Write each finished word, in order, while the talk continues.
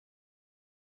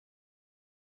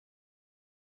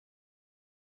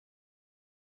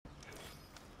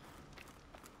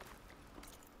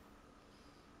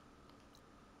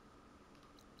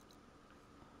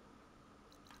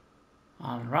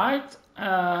Alright.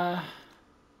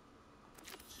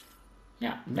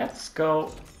 Yeah, let's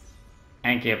go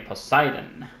and give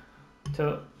Poseidon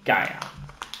to Gaia.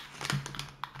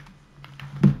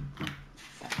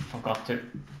 I forgot to...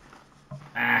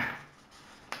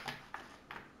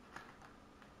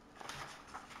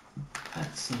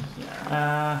 Let's see here.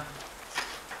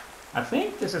 I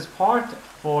think this is part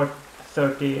for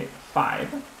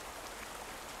 35.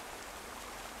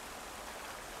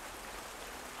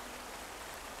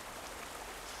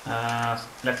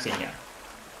 Let's see here.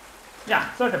 Yeah,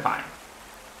 35.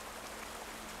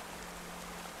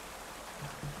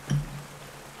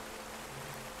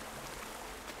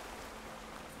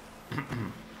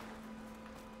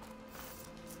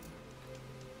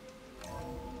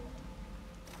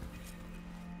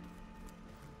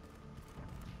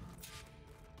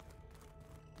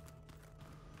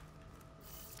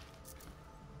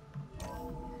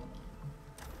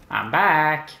 I'm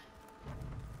back.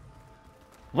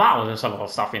 Wow, there's a lot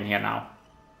of stuff in here now.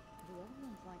 The other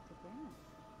ones like to dance.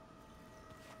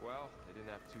 Well, they didn't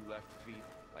have 2 left feet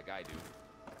like I do.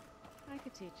 I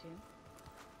could teach you.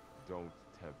 Don't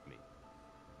tempt me.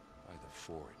 By the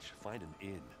forge, find an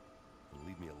inn and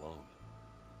leave me alone.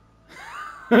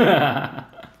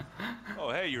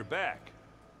 Oh, hey, you're back.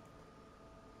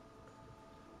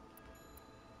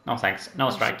 No thanks, no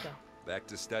strike. Back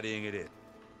to studying it in.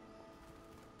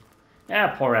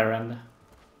 Yeah, poor Erend.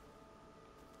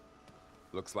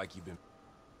 Looks like you've been...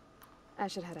 I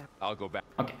should head out. I'll go back.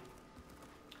 Okay.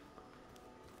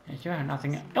 You have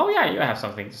nothing... Oh yeah, you have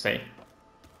something to say.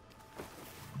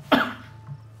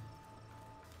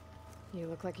 You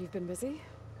look like you've been busy.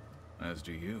 As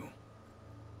do you.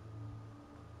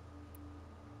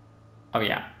 Oh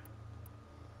yeah.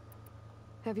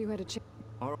 Have you had a chance?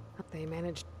 They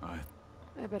managed. I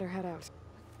better head out.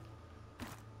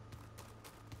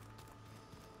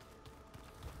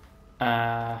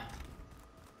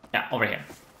 Yeah, over here.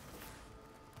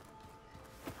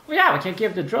 Oh yeah, we can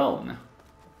give the drone.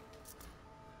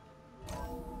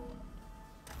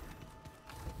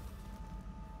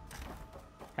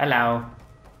 Hello.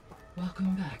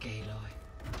 Welcome back, Aloy.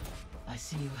 I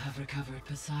see you have recovered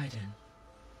Poseidon.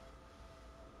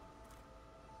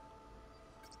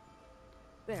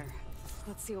 There.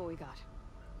 Let's see what we got.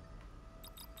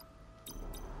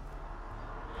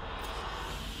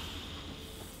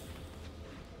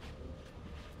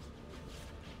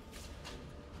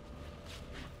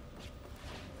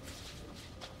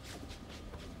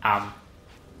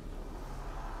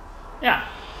 Yeah.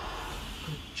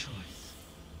 Good choice.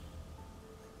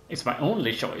 It's my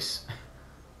only choice.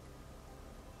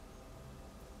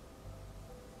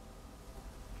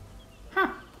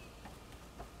 Huh.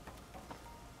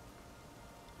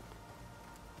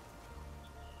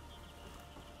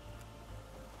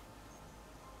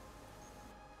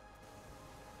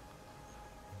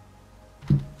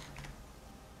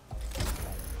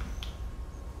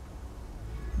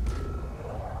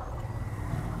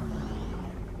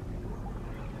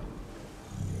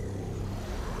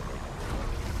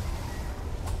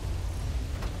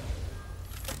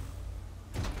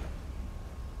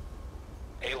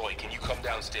 Aloy, can you come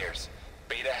downstairs?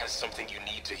 Beta has something you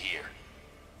need to hear.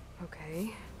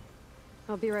 Okay.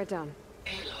 I'll be right down.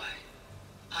 Aloy,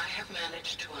 I have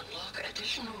managed to unlock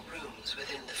additional rooms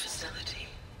within the facility.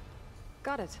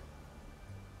 Got it.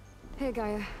 Hey,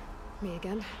 Gaia. Me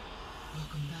again.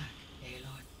 Welcome back,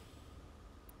 Aloy.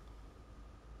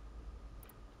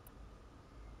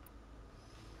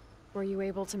 Were you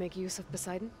able to make use of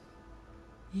Poseidon?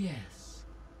 Yes.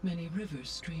 Many rivers,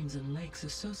 streams, and lakes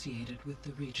associated with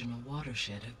the regional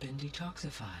watershed have been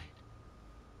detoxified.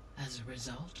 As a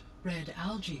result, red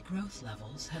algae growth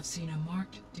levels have seen a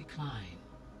marked decline.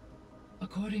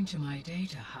 According to my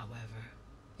data, however,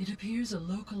 it appears a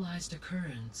localized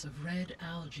occurrence of red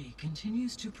algae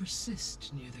continues to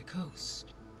persist near the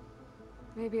coast.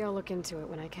 Maybe I'll look into it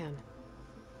when I can.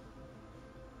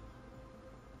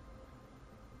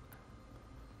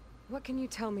 What can you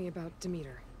tell me about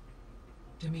Demeter?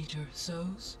 Demeter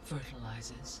sows,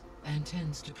 fertilizes, and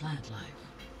tends to plant life.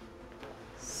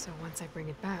 So once I bring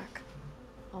it back,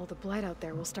 all the blight out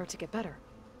there will start to get better.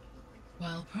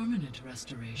 While permanent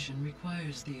restoration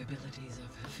requires the abilities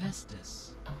of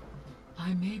Hephaestus,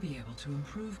 I may be able to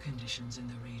improve conditions in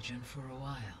the region for a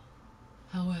while.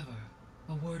 However,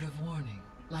 a word of warning,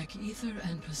 like Ether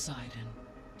and Poseidon,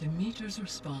 Demeter's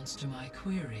response to my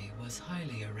query was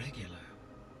highly irregular.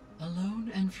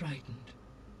 Alone and frightened,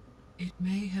 it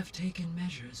may have taken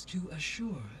measures to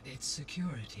assure its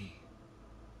security.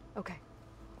 Okay.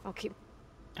 I'll keep...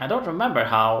 I don't remember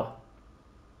how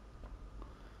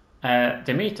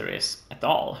Demeter is at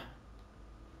all.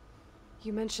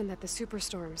 You mentioned that the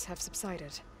superstorms have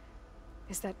subsided.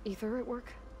 Is that ether at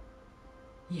work?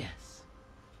 Yes.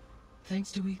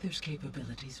 Thanks to ether's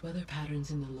capabilities, weather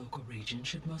patterns in the local region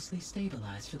should mostly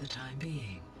stabilize for the time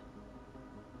being.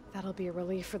 That'll be a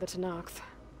relief for the Tenakth.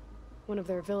 One of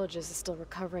their villages is still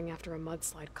recovering after a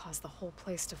mudslide caused the whole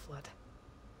place to flood.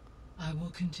 I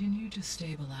will continue to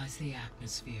stabilize the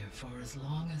atmosphere for as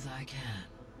long as I can.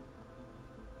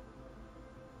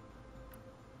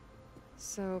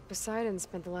 So, Poseidon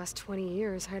spent the last 20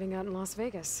 years hiding out in Las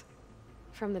Vegas.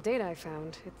 From the data I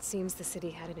found, it seems the city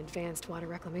had an advanced water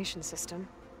reclamation system.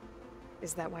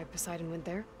 Is that why Poseidon went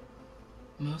there?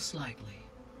 Most likely.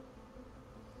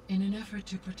 In an effort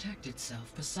to protect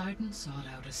itself, Poseidon sought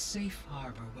out a safe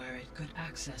harbor where it could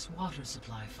access water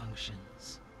supply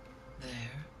functions.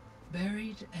 There,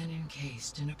 buried and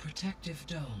encased in a protective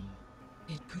dome,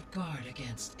 it could guard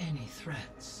against any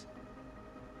threats.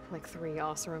 Like 3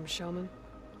 Oseram showmen?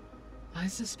 I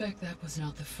suspect that was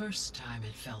not the first time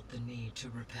it felt the need to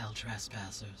repel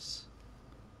trespassers.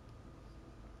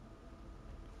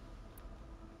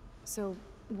 So,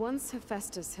 once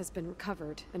Hephaestus has been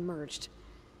recovered and merged,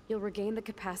 you'll regain the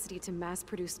capacity to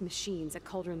mass-produce machines at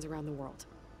cauldrons around the world.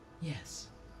 Yes,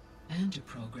 and to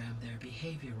program their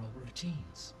behavioral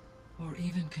routines, or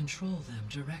even control them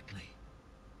directly.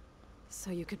 So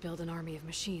you could build an army of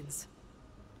machines.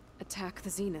 Attack the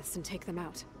Zeniths and take them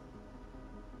out.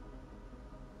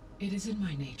 It is in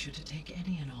my nature to take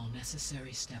any and all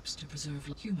necessary steps to preserve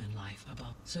human life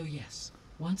above. So yes,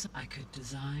 once I could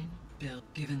design, build,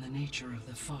 given the nature of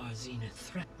the far Zenith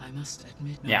threat, I must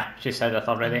admit... No, Yeah, she said that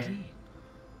already. Indeed.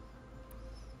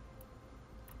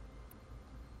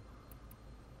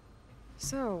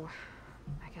 So,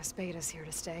 I guess Beta's here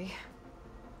to stay.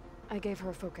 I gave her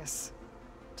a focus.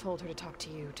 Told her to talk to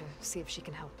you to see if she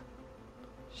can help.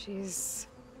 She's...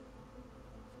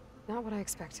 not what I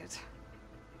expected.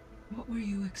 What were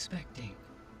you expecting?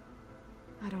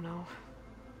 I don't know.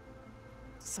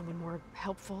 Someone more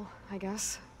helpful, I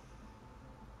guess.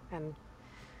 And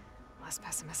less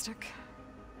pessimistic.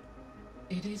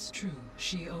 It is true,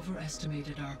 she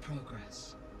overestimated our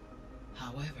progress.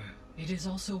 However, it is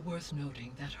also worth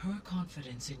noting that her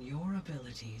confidence in your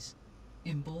abilities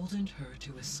emboldened her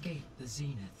to escape the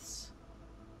Zeniths.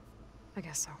 I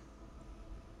guess so.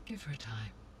 Give her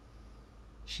time.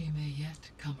 She may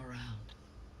yet come around.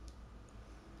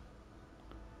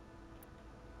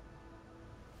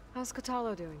 How's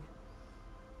Katalo doing?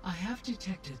 I have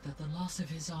detected that the loss of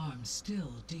his arm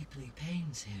still deeply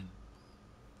pains him.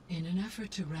 In an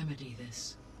effort to remedy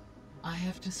this, I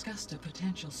have discussed a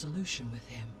potential solution with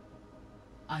him.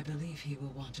 I believe he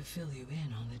will want to fill you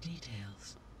in on the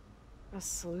details. A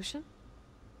solution?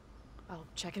 I'll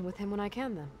check in with him when I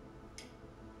can, then.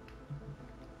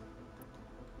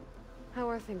 How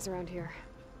are things around here?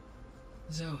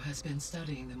 Zoe has been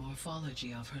studying the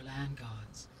morphology of her land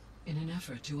gods in an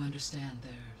effort to understand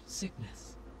their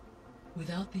sickness.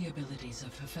 Without the abilities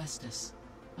of Hephaestus,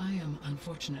 I am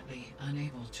unfortunately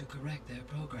unable to correct their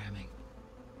programming.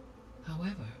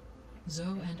 However,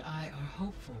 Zoe and I are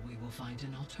hopeful we will find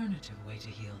an alternative way to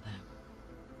heal them.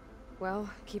 Well,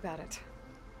 keep at it.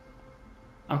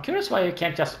 I'm curious why you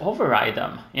can't just override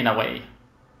them, in a way.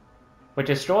 But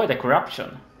destroy the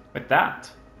corruption with that.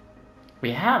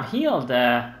 We have healed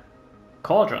the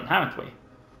cauldron, haven't we?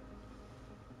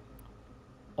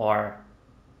 Or...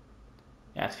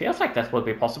 yeah, it feels like that would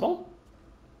be possible.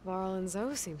 Varl and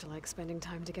Zoe seem to like spending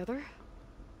time together.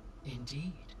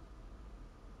 Indeed.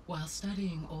 While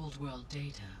studying Old World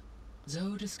data,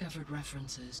 Zoe discovered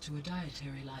references to a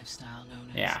dietary lifestyle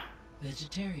known as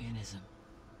vegetarianism.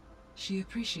 She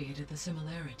appreciated the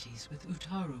similarities with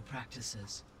Utaru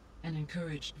practices and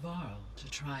encouraged Varl to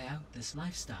try out this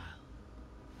lifestyle.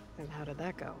 And how did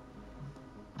that go?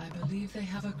 I believe they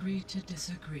have agreed to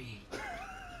disagree.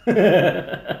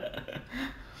 I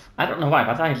don't know why,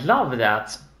 but I love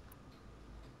that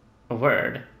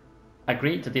word.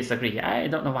 Agree to disagree. I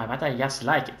don't know why, but I just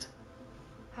like it.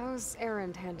 How's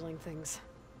Erend handling things?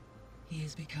 He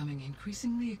is becoming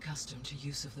increasingly accustomed to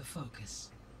use of the focus.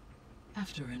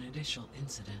 After an initial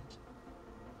incident,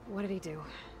 What did he do?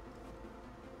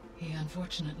 he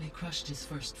unfortunately crushed his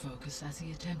first focus as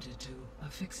he attempted to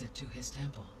affix it to his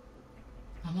temple.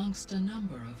 Amongst a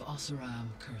number of Oseram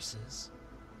curses,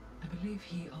 I believe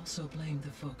he also blamed the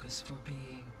focus for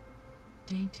being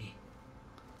dainty.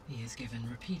 He has given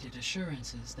repeated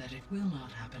assurances that it will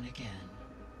not happen again.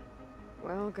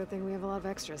 Well, good thing we have a lot of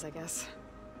extras, I guess.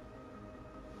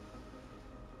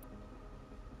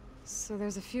 So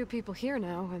there's a few people here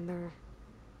now, and they're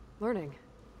learning.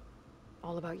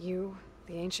 All about you,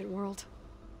 the ancient world.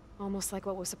 Almost like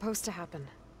what was supposed to happen.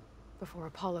 before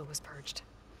Apollo was purged.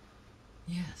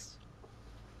 Yes.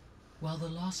 While the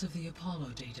loss of the Apollo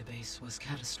database was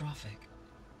catastrophic,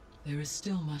 there is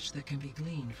still much that can be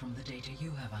gleaned from the data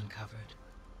you have uncovered.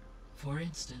 For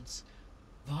instance,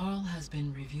 Varl has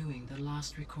been reviewing the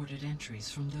last recorded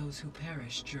entries from those who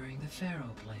perished during the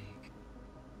Pharaoh Plague.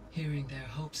 Hearing their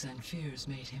hopes and fears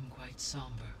made him quite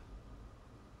somber.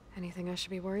 Anything I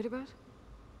should be worried about?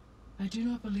 I do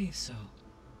not believe so.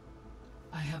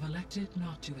 I have elected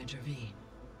not to intervene,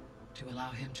 to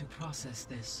allow him to process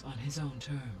this on his own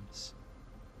terms.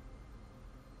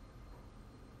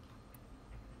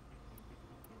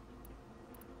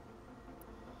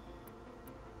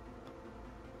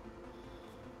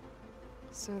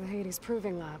 So the Hades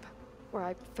Proving Lab, where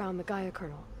I found the Gaia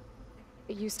kernel.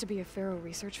 It used to be a Pharaoh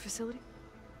research facility?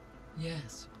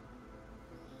 Yes.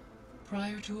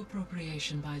 Prior to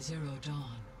appropriation by Zero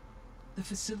Dawn, the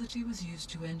facility was used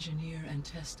to engineer and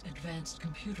test advanced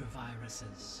computer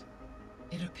viruses.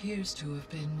 It appears to have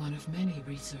been one of many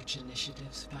research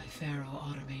initiatives by Pharaoh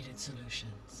Automated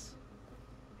Solutions.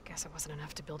 I guess it wasn't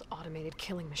enough to build automated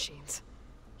killing machines.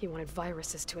 He wanted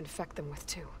viruses to infect them with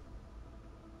too.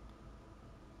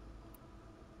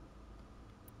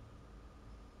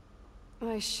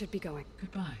 I should be going.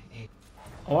 Goodbye, Abe.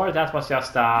 Or that was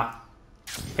just a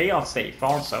failsafe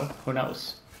also, who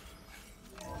knows?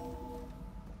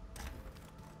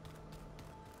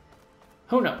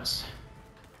 Who knows?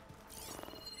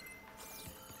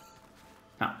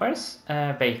 Now, where's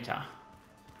Beta?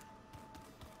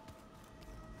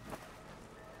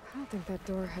 I don't think that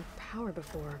door had power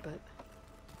before, but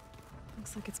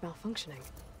looks like it's malfunctioning.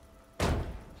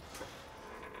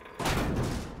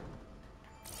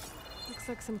 Looks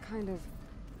like some kind of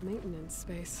maintenance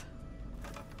space.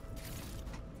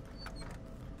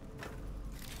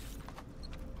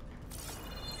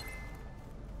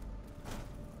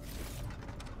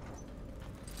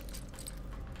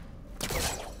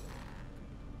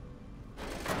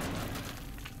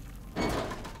 I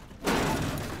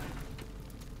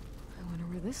wonder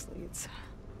where this leads.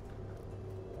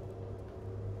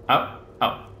 Oh.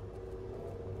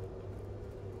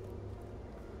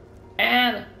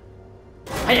 And...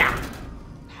 hiya!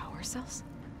 Power cells?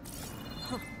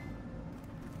 Huh.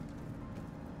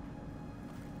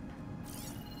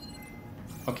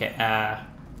 Okay,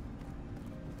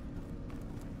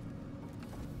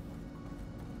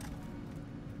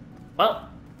 well,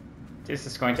 this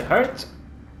is going to hurt.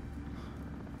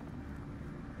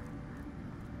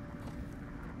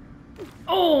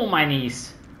 Oh, my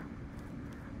knees!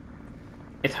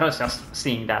 It hurts just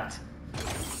seeing that.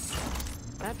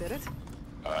 That did it.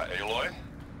 Aloy?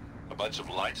 A bunch of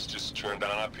lights just turned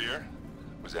on up here?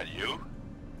 Was that you?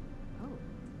 Oh.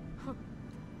 Huh.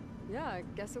 Yeah, I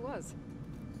guess it was.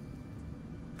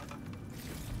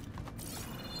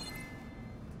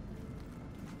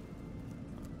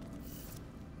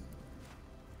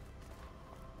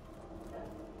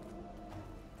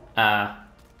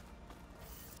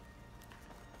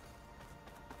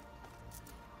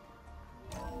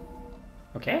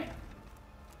 Okay.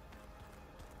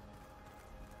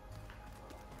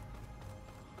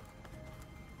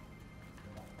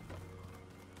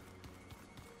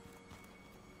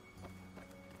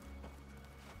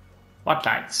 What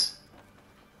lights?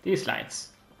 These lights.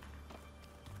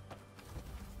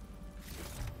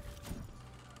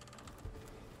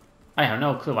 I have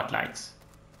no clue what lights.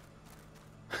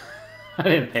 I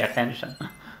didn't pay attention.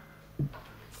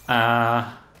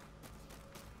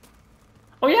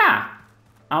 Oh yeah!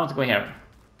 I want to go here.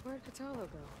 Where'd Katalo go?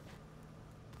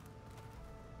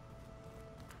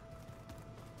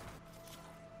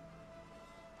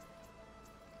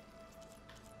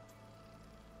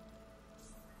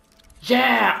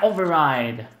 Yeah!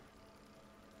 Override!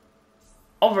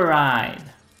 Override!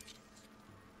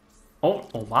 Oh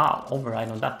wow, override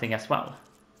on that thing as well.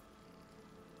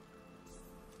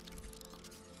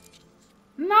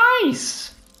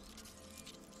 Nice!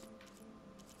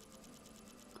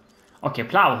 Okay,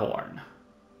 plow horn.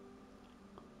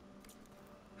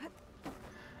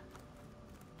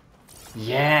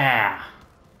 Yeah!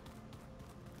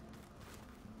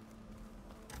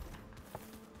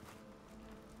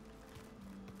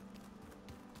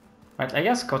 Right, I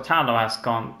guess Kotalo has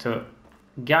gone to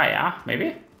Gaia,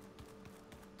 maybe?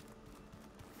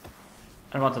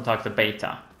 I want to talk to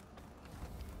Beta.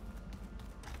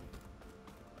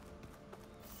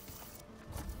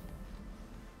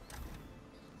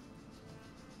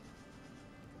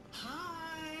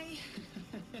 Hi!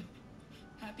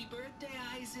 Happy birthday,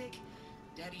 Isaac.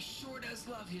 Daddy sure does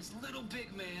love his little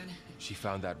big man. She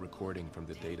found that recording from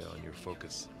the data on your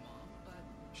focus.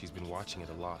 She's been watching it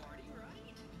a lot.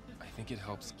 I think it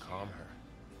helps calm her.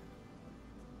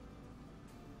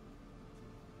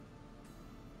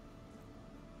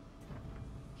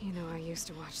 You know, I used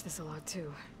to watch this a lot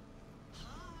too.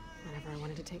 Whenever I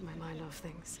wanted to take my mind off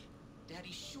things.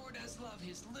 Daddy sure does love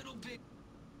his little big...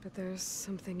 But there's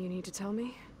something you need to tell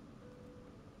me?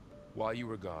 While you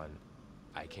were gone,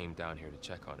 I came down here to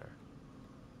check on her.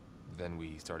 Then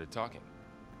we started talking.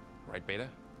 Right, Beta?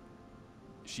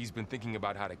 She's been thinking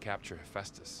about how to capture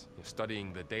Hephaestus,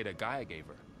 studying the data Gaia gave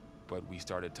her. But we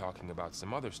started talking about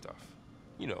some other stuff.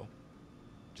 You know,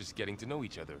 just getting to know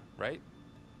each other, right?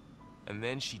 And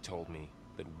then she told me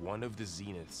that one of the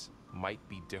Zeniths might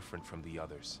be different from the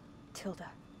others.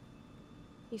 Tilda.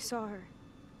 You saw her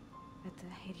at the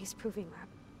Hades Proving Lab.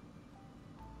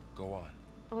 Go on.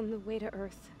 On the way to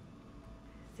Earth,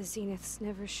 the Zeniths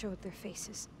never showed their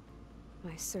faces.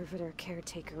 My servitor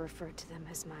caretaker referred to them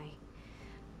as my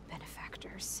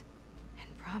benefactors,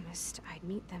 and promised I'd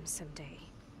meet them someday,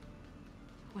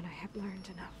 when I had learned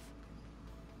enough.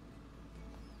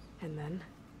 And then?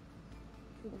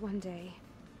 One day,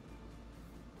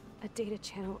 a data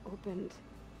channel opened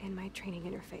in my training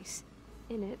interface.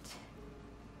 In it,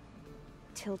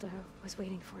 Tilda was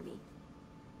waiting for me.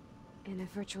 In a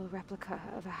virtual replica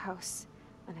of a house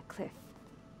on a cliff,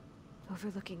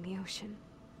 overlooking the ocean.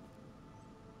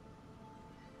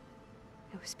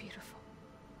 It was beautiful.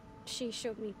 She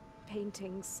showed me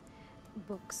paintings,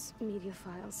 books, media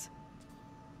files.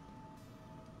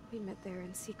 We met there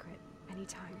in secret many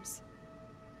times.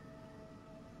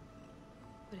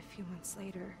 But a few months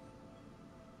later,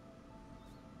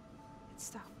 it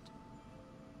stopped.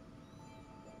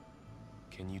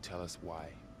 Can you tell us why,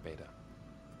 Beta?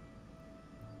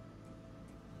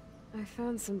 I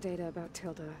found some data about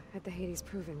Tilda at the Hades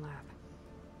Proving Lab.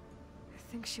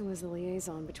 I think she was the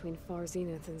liaison between Far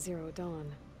Zenith and Zero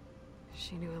Dawn.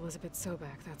 She knew Elizabeth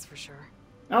Sobek, that's for sure.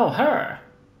 Oh, her!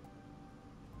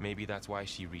 Maybe that's why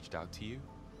she reached out to you?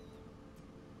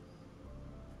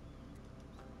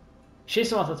 She's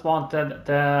the one that wanted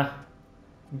the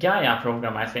Gaia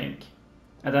program, I think.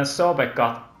 And then Sobek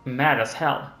got mad as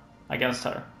hell against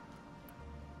her.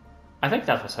 I think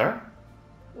that was her.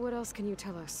 What else can you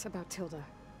tell us about Tilda?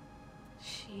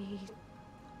 She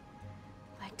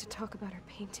liked to talk about her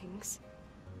paintings.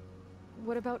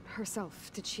 What about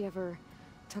herself? Did she ever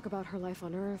talk about her life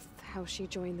on Earth, how she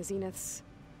joined the Zeniths,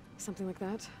 something like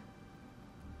that?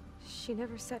 She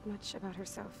never said much about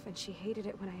herself, and she hated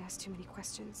it when I asked too many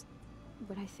questions.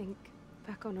 But I think,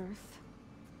 back on Earth,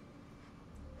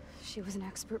 she was an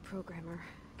expert programmer,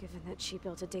 given that she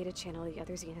built a data channel the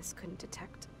other Zeniths couldn't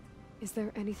detect. Is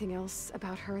there anything else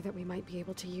about her that we might be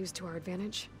able to use to our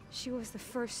advantage? She was the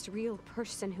first real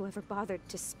person who ever bothered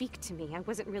to speak to me. I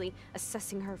wasn't really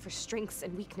assessing her for strengths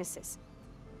and weaknesses.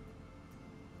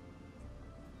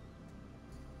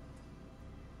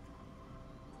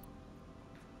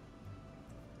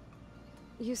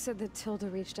 You said that Tilda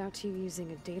reached out to you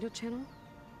using a data channel?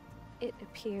 It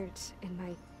appeared in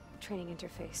my training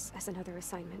interface as another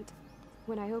assignment.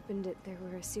 When I opened it, there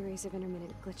were a series of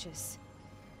intermittent glitches.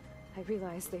 I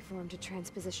realized they formed a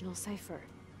transpositional cipher.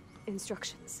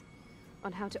 Instructions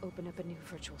on how to open up a new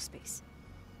virtual space.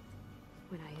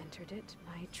 When I entered it,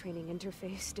 my training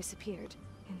interface disappeared.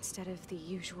 Instead of the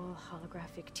usual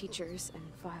holographic teachers and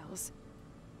files,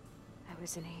 I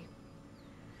was in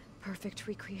a perfect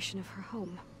recreation of her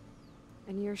home.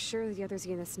 And you're sure the other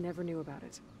Zeniths never knew about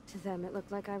it? To them, it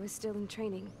looked like I was still in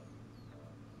training.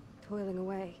 Toiling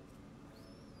away.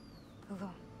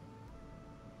 Alone.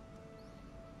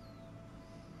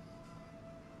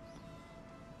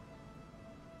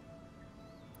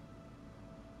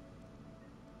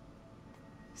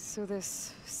 So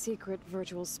this secret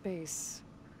virtual space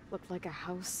looked like a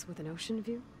house with an ocean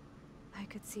view? I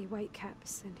could see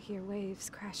whitecaps and hear waves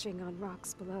crashing on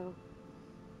rocks below.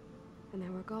 And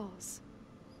there were gulls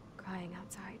crying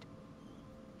outside.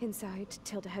 Inside,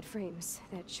 Tilda had frames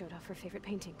that showed off her favorite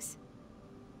paintings,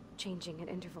 changing at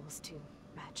intervals to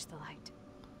match the light.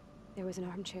 There was an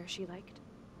armchair she liked.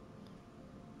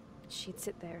 She'd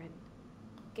sit there and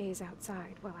gaze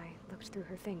outside while I looked through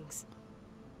her things.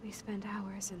 We spent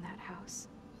hours in that house.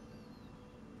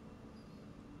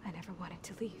 I never wanted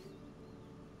to leave.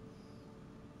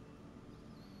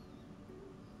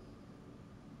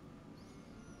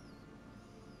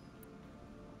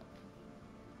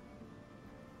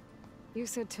 You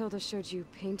said Tilda showed you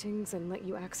paintings and let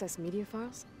you access media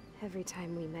files? Every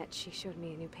time we met, she showed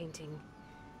me a new painting.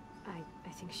 I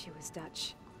think she was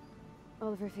Dutch.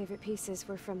 All of her favorite pieces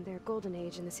were from their golden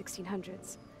age in the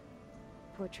 1600s.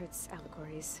 Portraits,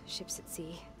 allegories, ships at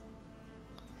sea.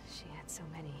 She had so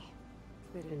many.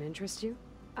 They didn't interest you?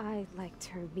 I liked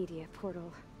her media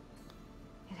portal.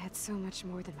 It had so much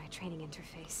more than my training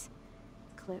interface.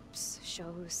 Clips,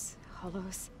 shows,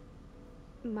 holos.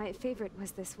 My favorite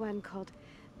was this one called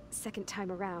Second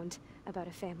Time Around, about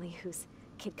a family whose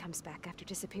kid comes back after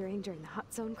disappearing during the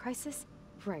Hot Zone crisis.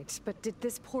 Right, but did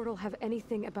this portal have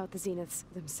anything about the Zeniths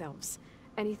themselves?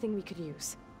 Anything we could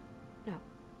use? No.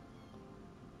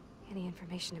 Any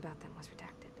information about them was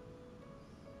redacted.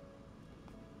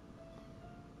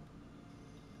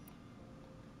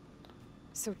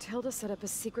 So Tilda set up a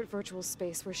secret virtual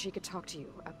space where she could talk to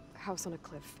you, a house on a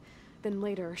cliff. Then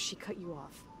later, she cut you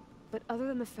off. But other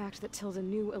than the fact that Tilda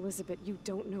knew Elizabeth, you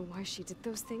don't know why she did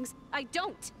those things? I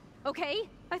don't! Okay?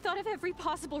 I thought of every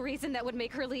possible reason that would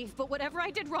make her leave, but whatever I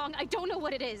did wrong, I don't know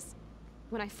what it is.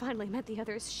 When I finally met the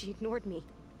others, she ignored me.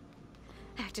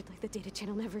 Acted like the data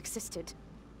channel never existed.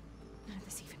 None of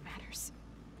this even matters.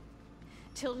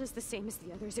 Tilda's the same as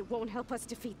the others. It won't help us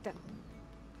defeat them.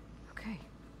 Okay.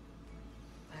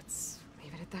 Let's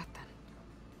leave it at that then.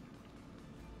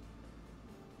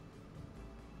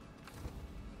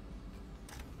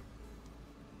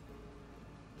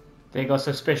 They got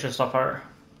suspicious of her,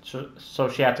 so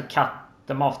she had to cut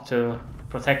them off to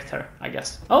protect her, I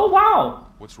guess. Oh, wow!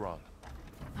 What's wrong?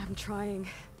 I'm trying,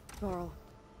 Varl.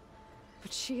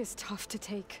 But she is tough to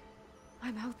take.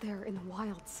 I'm out there in the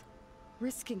wilds,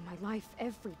 risking my life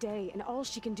every day, and all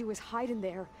she can do is hide in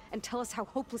there and tell us how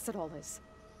hopeless it all is.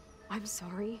 I'm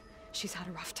sorry, she's had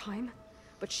a rough time,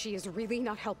 but she is really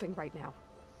not helping right now.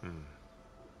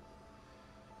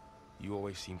 You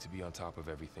always seem to be on top of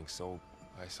everything, so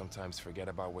I sometimes forget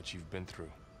about what you've been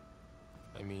through.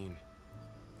 I mean,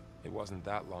 it wasn't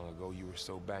that long ago you were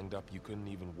so banged up you couldn't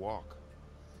even walk.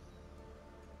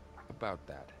 About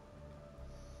that.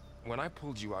 When I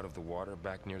pulled you out of the water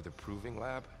back near the proving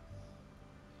lab,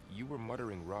 you were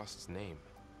muttering Rost's name.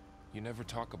 You never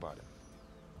talk about him.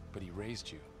 But he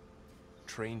raised you,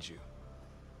 trained you.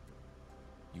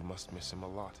 You must miss him a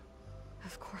lot.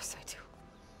 Of course I do.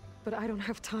 But I don't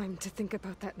have time to think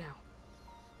about that now.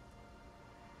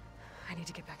 I need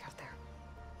to get back out there.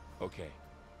 Okay.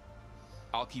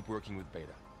 I'll keep working with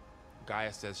Beta.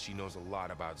 Gaia says she knows a lot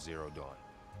about Zero Dawn.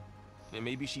 And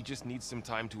maybe she just needs some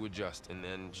time to adjust, and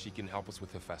then she can help us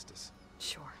with Hephaestus.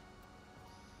 Sure.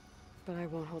 But I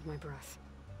won't hold my breath.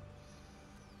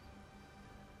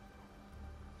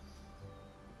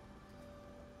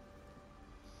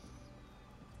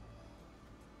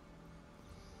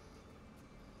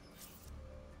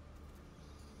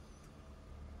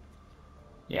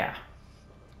 Yeah.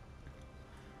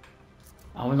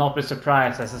 I will not be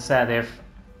surprised, as I said, if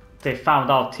they found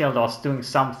out Tilda was doing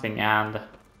something and...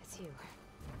 It's you.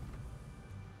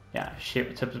 Yeah,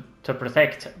 to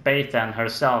protect Beta and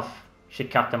herself, she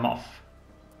cut them off.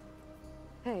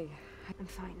 Hey, I'm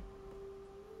fine.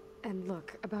 and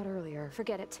look, about earlier.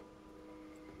 Forget it.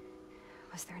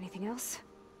 Was there anything else?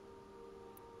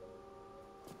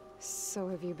 So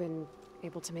have you been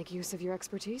able to make use of your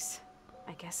expertise?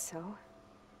 I guess so.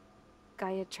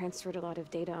 Gaia transferred a lot of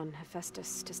data on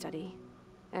Hephaestus to study.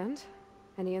 And?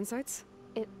 Any insights?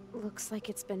 It looks like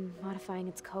it's been modifying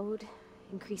its code,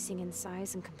 increasing in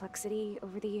size and complexity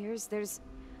over the years. There's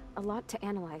a lot to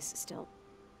analyze still.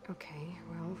 Okay,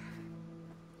 well...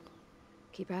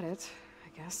 keep at it,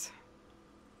 I guess.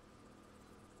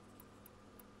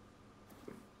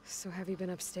 So have you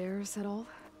been upstairs at all?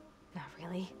 Not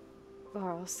really.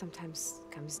 Varl sometimes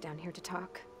comes down here to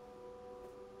talk.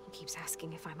 He keeps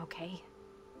asking if I'm okay.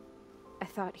 I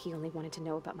thought he only wanted to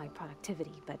know about my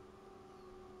productivity, but...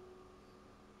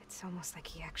 it's almost like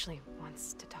he actually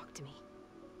wants to talk to me.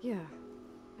 Yeah,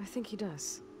 I think he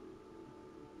does.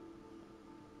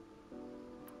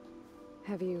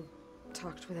 Have you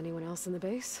talked with anyone else in the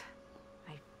base?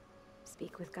 I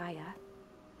speak with Gaia.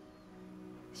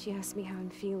 She asked me how I'm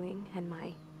feeling and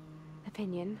my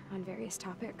opinion on various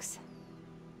topics.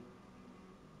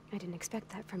 I didn't expect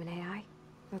that from an AI.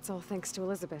 That's all thanks to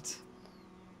Elizabeth.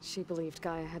 She believed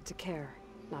Gaia had to care,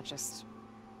 not just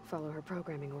follow her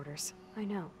programming orders. I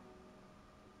know.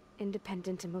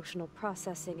 Independent emotional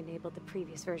processing enabled the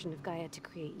previous version of Gaia to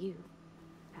create you,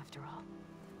 after all.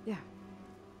 Yeah.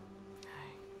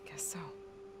 I guess so.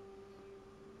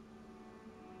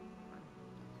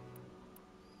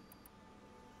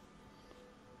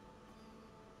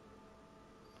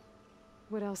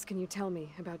 What else can you tell me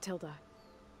about Tilda?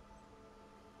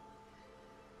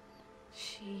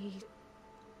 She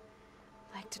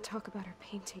liked to talk about her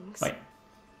paintings. Wait.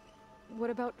 What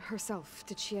about herself?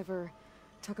 Did she ever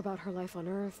talk about her life on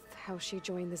Earth, how she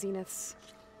joined the Zeniths?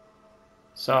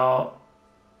 So...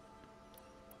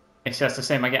 it's just the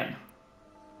same again.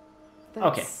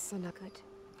 Okay. That's Not good.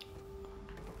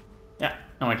 Yeah,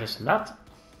 no interest in that.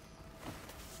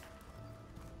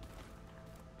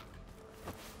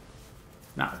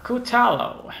 Now,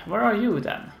 Kutalo, where are you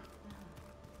then?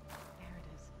 There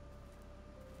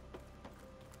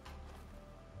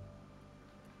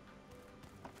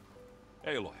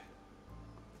it is. Aloy.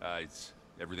 Is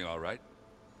everything all right?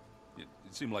 It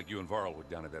seemed like you and Varl were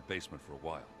down at that basement for a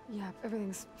while. Yeah,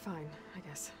 everything's fine, I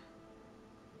guess.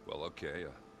 Well, okay.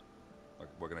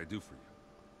 What can I do for you?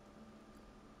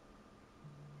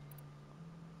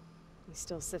 You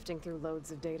still sifting through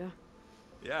loads of data?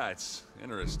 Yeah, it's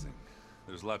interesting.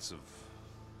 There's lots of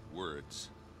words.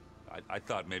 I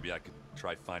thought maybe I could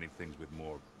try finding things with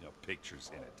more,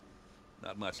 pictures in it.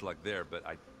 Not much luck there, but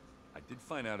I did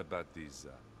find out about these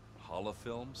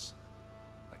holofilms.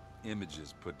 Like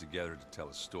images put together to tell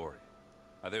a story.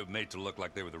 They were made to look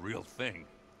like they were the real thing.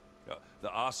 The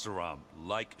Oseram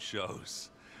like shows.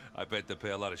 I bet they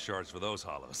pay a lot of shards for those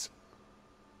hollows.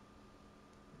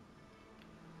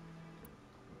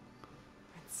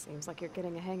 It seems like you're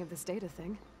getting a hang of this data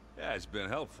thing. Yeah, it's been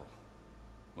helpful.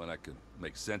 When I could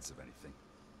make sense of anything.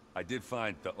 I did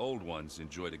find the old ones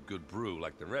enjoyed a good brew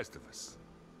like the rest of us.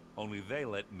 Only they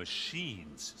let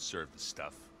machines serve the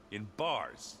stuff in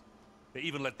bars. They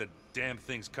even let the damn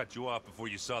things cut you off before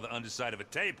you saw the underside of a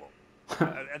table.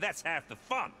 That's half the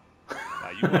fun.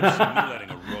 You won't see me letting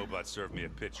a robot serve me a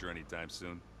pitcher anytime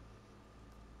soon.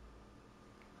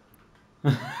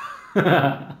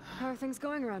 How are things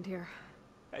going around here?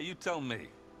 Hey, you tell me.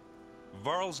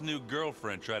 Varl's new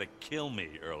girlfriend tried to kill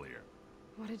me earlier.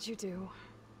 What did you do?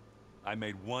 I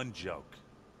made one joke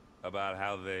about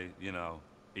how they,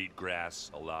 eat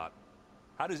grass a lot.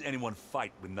 How does anyone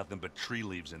fight with nothing but tree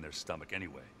leaves in their stomach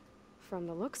anyway? From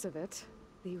the looks of it,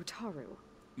 the Utaru.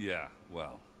 Yeah,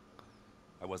 well,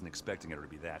 I wasn't expecting her to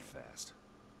be that fast.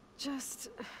 Just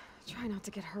try not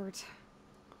to get hurt.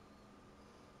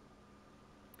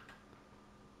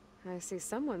 I see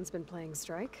someone's been playing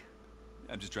Strike.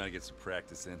 I'm just trying to get some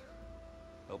practice in.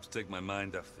 Helps take my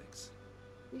mind off things.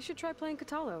 You should try playing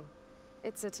Katalo.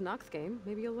 It's a Tanakh game.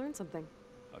 Maybe you'll learn something.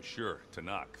 Oh, sure,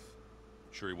 Tanakh.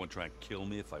 Sure he won't try and kill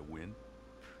me if I win?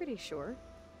 Pretty sure.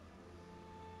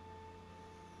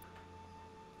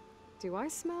 Do I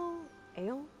smell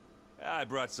ale? I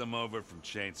brought some over from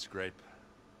Chain Scrape.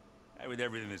 With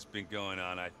everything that's been going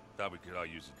on, I thought we could all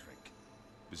use a drink.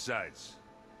 Besides,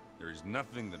 there is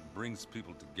nothing that brings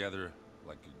people together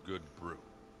like a good brew.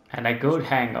 And a good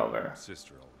hangover. My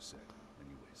sister always said,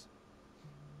 anyways.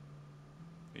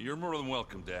 You're more than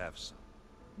welcome to have some.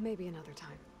 Maybe another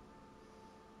time.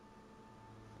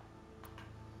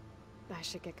 I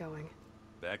should get going.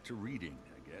 Back to reading,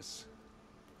 I guess.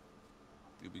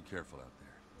 You be careful out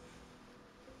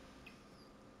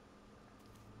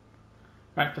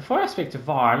there. Right, before I speak to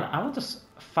Varl, I want to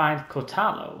find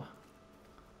Kotalo.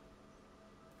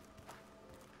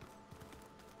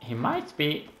 He might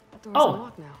be... Door's Oh!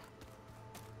 unlocked now.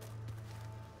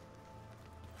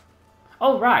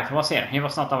 Oh, right, he was here. He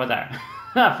was not over there.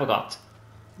 I forgot.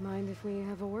 Mind if we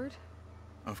have a word?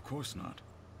 Of course not.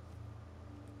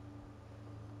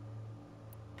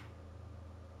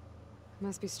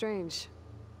 Must be strange,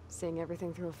 seeing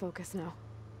everything through a focus now.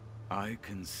 I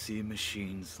can see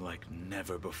machines like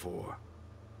never before.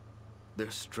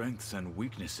 Their strengths and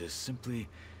weaknesses simply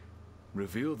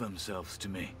reveal themselves to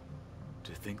me.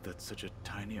 To think that such a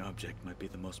tiny object might be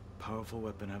the most powerful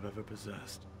weapon I've ever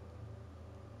possessed.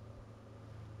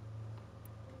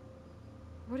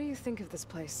 What do you think of this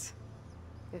place?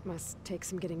 It must take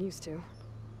some getting used to.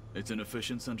 It's an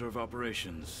efficient center of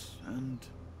operations, and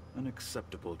an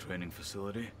acceptable training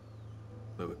facility.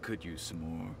 Though it could use some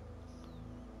more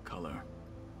color.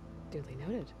 Duly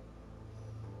noted.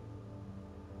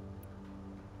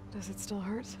 Does it still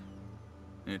hurt?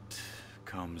 It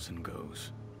comes and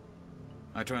goes.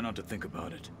 I try not to think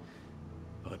about it,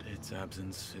 but its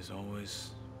absence is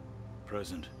always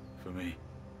present for me.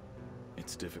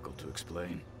 It's difficult to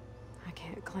explain. I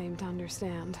can't claim to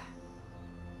understand.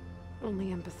 Only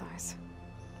empathize.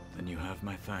 Then you have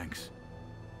my thanks.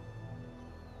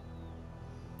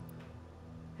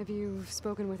 Have you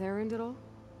spoken with Erend at all?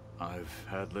 I've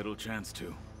had little chance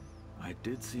to. I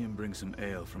did see him bring some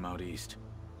ale from out east.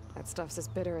 That stuff's as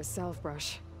bitter as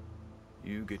salve-brush.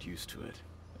 You get used to it,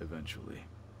 eventually.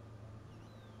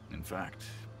 In fact,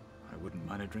 I wouldn't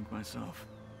mind a drink myself.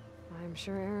 I'm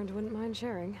sure Erend wouldn't mind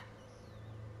sharing.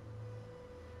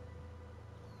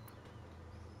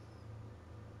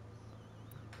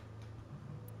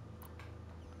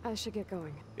 I should get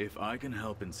going. If I can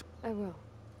help in... I will.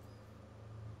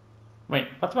 Wait,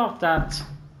 what about that?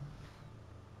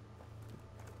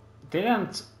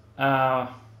 Didn't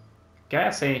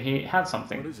guy say he had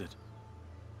something? What is it?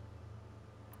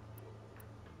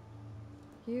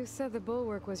 You said the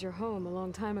Bulwark was your home a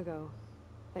long time ago.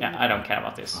 Yeah, I don't care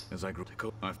about this. As I grew to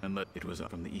cope, and let it was up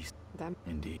from the east. Them?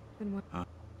 Indeed. And what?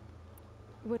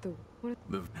 What the? What?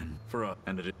 The and for us,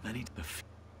 and it many the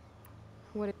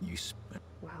What? you spent.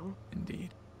 Well,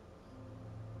 Indeed.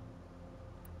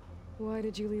 why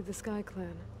did you leave the Sky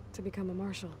Clan to become a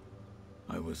marshal?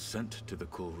 I was sent to the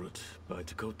Kulrut by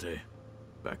Tekote.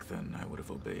 Back then, I would have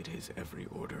obeyed his every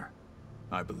order.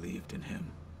 I believed in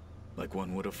him, like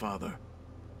one would a father.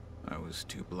 I was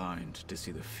too blind to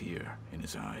see the fear in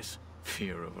his eyes.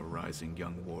 Fear of a rising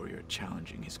young warrior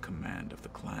challenging his command of the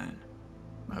clan.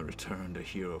 I returned a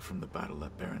hero from the battle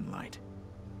at Barren Light.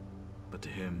 But to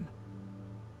him,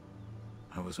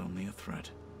 I was only a threat.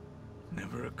 It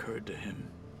never occurred to him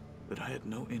that I had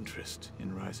no interest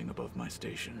in rising above my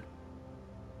station.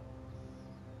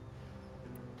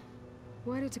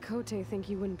 Why did Tekote think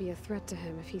you wouldn't be a threat to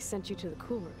him if he sent you to the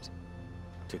Kulrut?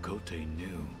 Tekote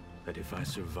knew that if I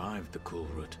survived the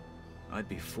Kulrut, I'd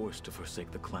be forced to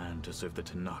forsake the clan to serve the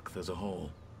Tenakth as a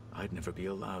whole. I'd never be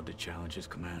allowed to challenge his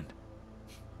command,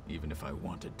 even if I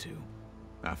wanted to.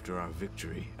 After our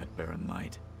victory at Barren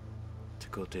Light,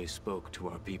 Tekote spoke to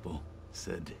our people,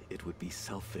 said it would be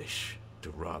selfish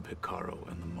to rob Hikaru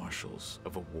and the marshals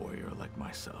of a warrior like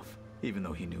myself. Even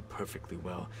though he knew perfectly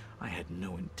well, I had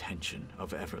no intention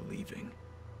of ever leaving.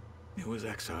 It was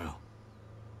exile,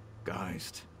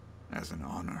 guised as an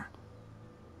honor.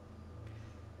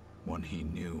 One he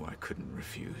knew I couldn't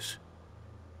refuse.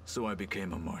 So I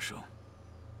became a marshal,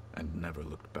 and never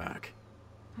looked back.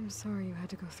 I'm sorry you had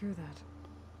to go through that.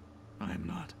 I am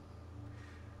not.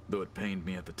 Though it pained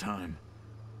me at the time,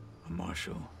 a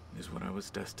marshal is what I was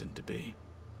destined to be.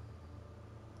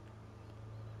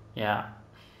 Yeah.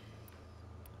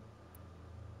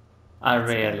 I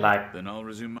really like Then I'll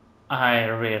resume. I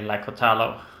really like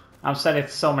Otalo. I've said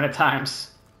it so many times.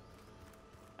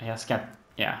 I just can't.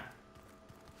 Yeah.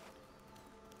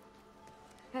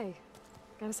 Hey,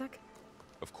 got a sec?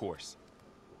 Of course.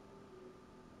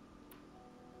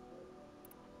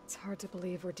 It's hard to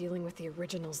believe we're dealing with the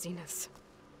original Zeniths.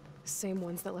 The same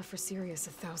ones that left for Sirius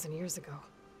 1,000 years ago.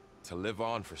 To live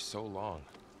on for so long,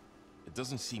 it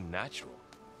doesn't seem natural.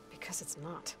 Because it's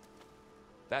not.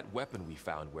 That weapon we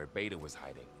found where Beta was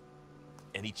hiding.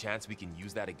 Any chance we can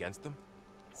use that against them?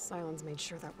 Sylens made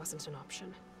sure that wasn't an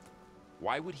option.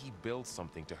 Why would he build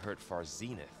something to hurt Far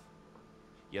Zenith,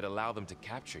 yet allow them to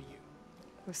capture you?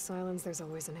 With Sylens, there's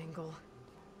always an angle.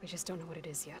 We just don't know what it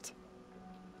is yet.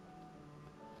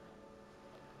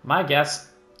 My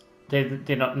guess, they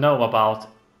did not know about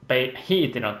he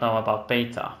did not know about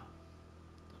Beta.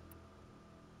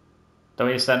 Though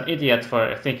he's an idiot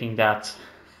for thinking that.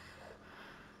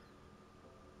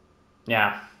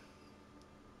 Yeah.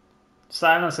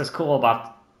 Silence is cool,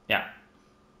 but yeah,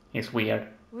 he's weird.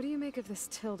 What do you make of this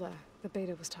Tilda the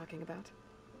Beta was talking about?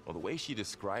 Well, the way she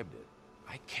described it,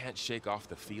 I can't shake off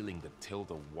the feeling that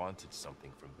Tilda wanted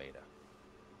something from Beta.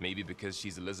 Maybe because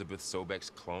she's Elizabeth Sobek's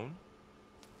clone?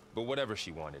 But whatever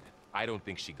she wanted, I don't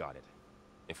think she got it.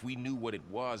 If we knew what it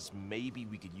was, maybe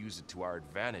we could use it to our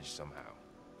advantage somehow.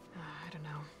 I don't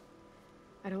know.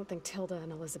 I don't think Tilda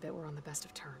and Elizabeth were on the best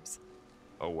of terms.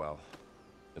 Oh well.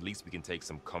 At least we can take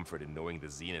some comfort in knowing the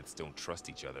Zeniths don't trust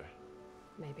each other.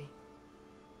 Maybe.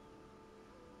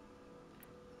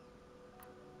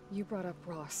 You brought up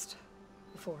Rost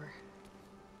before.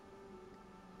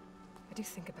 I do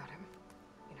think about him.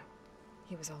 You know,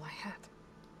 he was all I had.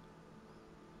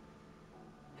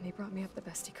 And he brought me up the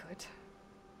best he could.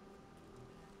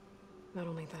 Not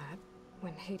only that,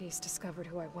 when Hades discovered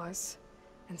who I was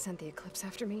and sent the Eclipse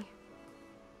after me,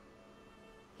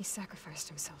 he sacrificed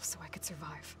himself so I could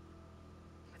survive.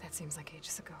 But that seems like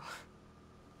ages ago.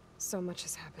 So much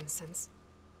has happened since.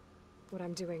 What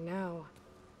I'm doing now,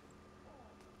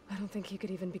 I don't think he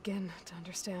could even begin to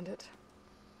understand it.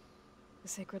 The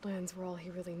Sacred Lands were all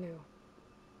he really knew.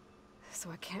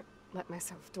 So I can't let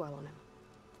myself dwell on him.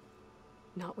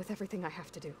 Not with everything I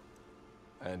have to do.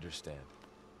 I understand.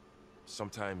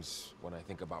 Sometimes, when I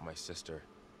think about my sister,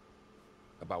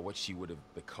 about what she would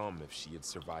have become if she had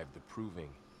survived the Proving,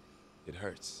 it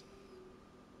hurts.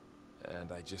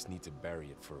 And I just need to bury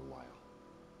it for a while.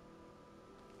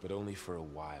 But only for a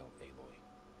while, Aloy.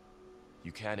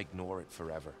 You can't ignore it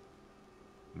forever.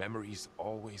 Memories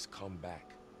always come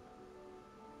back.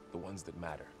 The ones that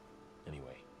matter,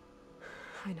 anyway.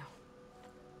 I know.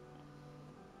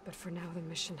 But for now, the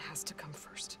mission has to come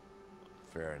first.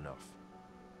 Fair enough.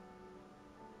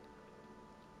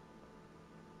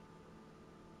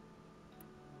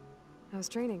 How's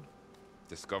training?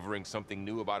 Discovering something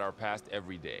new about our past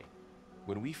every day.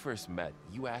 When we first met,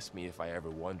 you asked me if I ever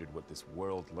wondered what this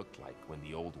world looked like when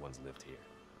the old ones lived here.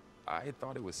 I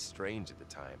thought it was strange at the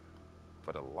time.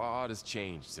 But a lot has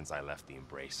changed since I left the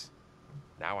Embrace.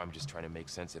 Now I'm just trying to make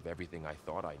sense of everything I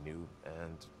thought I knew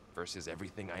and versus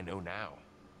everything I know now.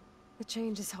 The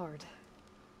change is hard,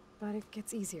 but it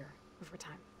gets easier over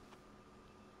time.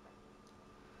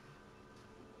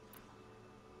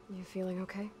 You feeling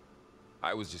okay?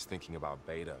 I was just thinking about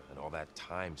Beta and all that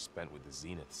time spent with the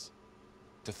Zeniths.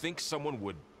 To think someone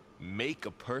would make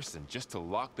a person just to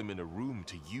lock them in a room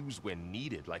to use when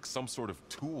needed, like some sort of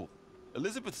tool.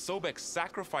 Elizabeth Sobek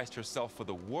sacrificed herself for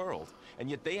the world, and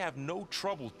yet they have no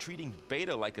trouble treating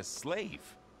Beta like a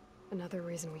slave. Another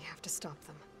reason we have to stop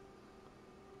them.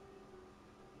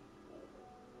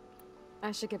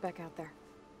 I should get back out there.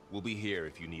 We'll be here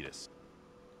if you need us.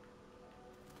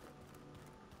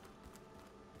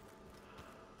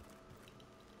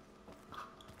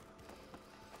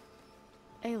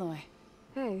 Aloy.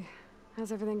 Hey,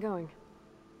 how's everything going?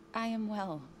 I am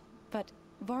well, but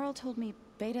Varl told me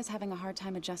Beta's having a hard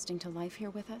time adjusting to life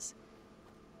here with us.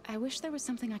 I wish there was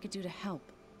something I could do to help.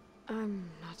 I'm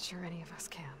not sure any of us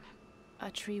can.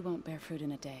 A tree won't bear fruit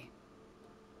in a day.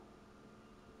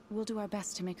 We'll do our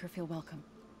best to make her feel welcome.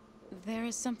 There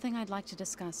is something I'd like to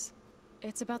discuss.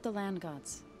 It's about the land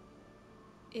gods.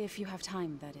 If you have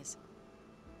time, that is.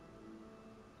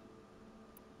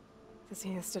 The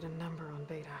Zeniths did a number on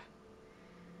Beta.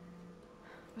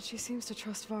 But she seems to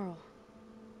trust Varl.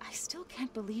 I still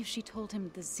can't believe she told him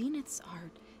the Zeniths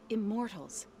are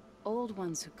immortals. Old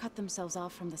ones who cut themselves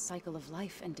off from the cycle of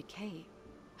life and decay.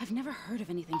 I've never heard of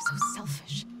anything so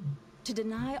selfish. To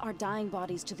deny our dying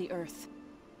bodies to the earth.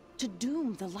 To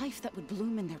doom the life that would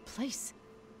bloom in their place.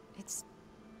 It's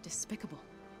despicable.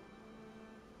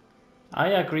 I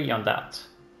agree on that.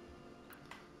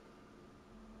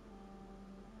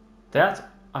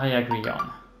 That I agree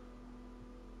on.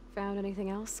 Found anything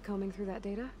else combing through that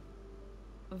data?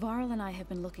 Varl and I have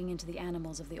been looking into the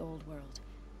animals of the old world.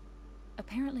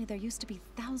 Apparently there used to be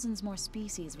thousands more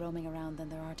species roaming around than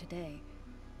there are today.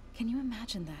 Can you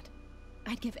imagine that?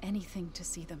 I'd give anything to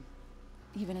see them,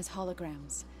 even as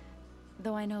holograms.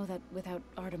 Though I know that without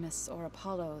Artemis or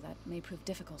Apollo, that may prove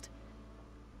difficult.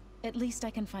 At least I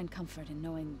can find comfort in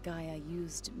knowing Gaia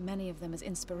used many of them as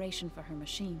inspiration for her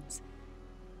machines.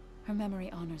 Her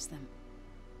memory honors them.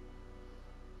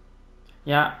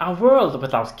 Yeah, a world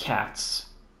without cats.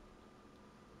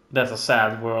 That's a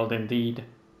sad world indeed.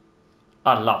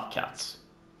 I love cats.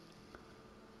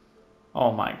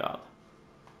 Oh my god.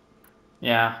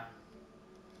 Yeah.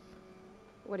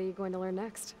 What are you going to learn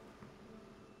next?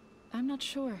 I'm not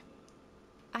sure.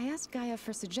 I asked Gaia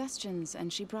for suggestions,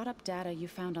 and she brought up data you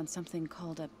found on something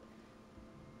called a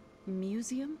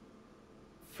museum?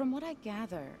 From what I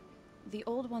gather, the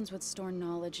old ones would store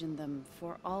knowledge in them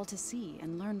for all to see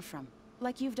and learn from,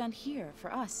 like you've done here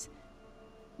for us.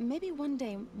 Maybe one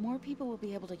day more people will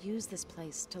be able to use this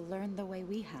place to learn the way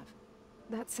we have.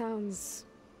 That sounds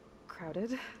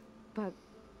crowded, but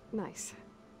nice.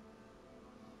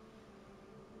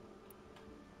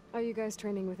 Are you guys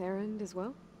training with Erend as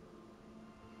well?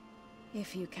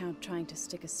 If you count trying to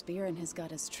stick a spear in his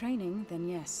gut as training, then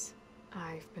yes.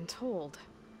 I've been told.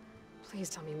 Please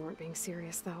tell me you weren't being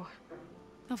serious, though.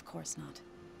 Of course not.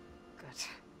 Good.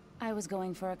 I was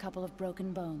going for a couple of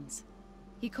broken bones.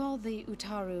 He called the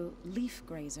Utaru leaf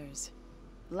grazers.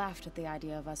 Laughed at the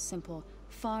idea of us simple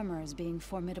farmers being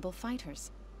formidable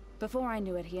fighters. Before I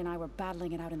knew it, he and I were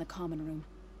battling it out in the common room.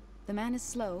 The man is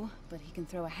slow, but he can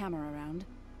throw a hammer around.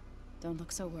 Don't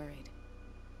look so worried.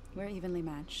 We're evenly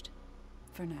matched.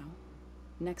 For now.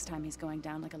 Next time he's going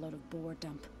down like a load of boar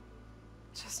dump.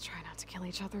 Just try not to kill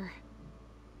each other.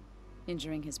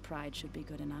 Injuring his pride should be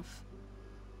good enough.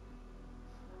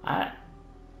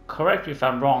 Correct me if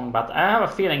I'm wrong, but I have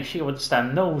a feeling she would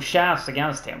stand no chance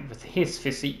against him with his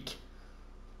physique.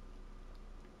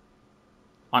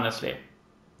 Honestly.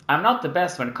 I'm not the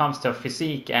best when it comes to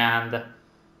physique and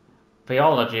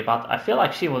biology, but I feel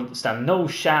like she would stand no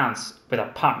chance with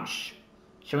a punch.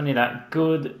 She would need a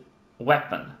good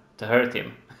weapon to hurt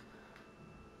him.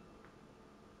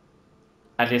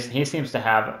 At least he seems to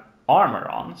have armor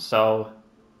on, so...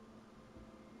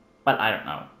 Well, I don't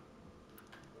know.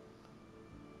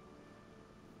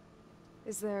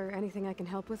 Is there anything I can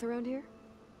help with around here?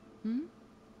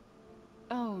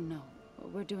 Oh, no.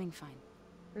 We're doing fine.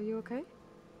 Are you okay?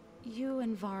 You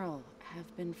and Varl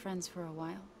have been friends for a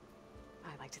while.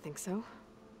 I like to think so.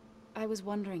 I was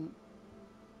wondering...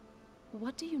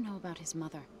 What do you know about his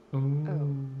mother? Ooh.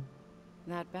 Oh.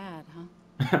 That bad,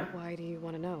 huh? Why do you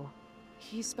want to know?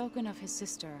 He's spoken of his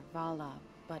sister, Vala,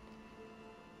 but...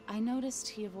 I noticed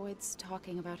he avoids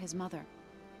talking about his mother.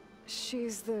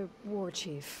 She's the war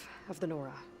chief of the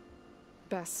Nora.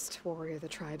 Best warrior the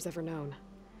tribe's ever known.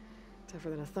 Tougher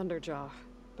than a thunderjaw,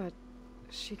 but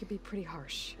she could be pretty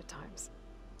harsh at times.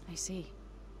 I see.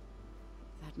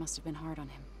 That must have been hard on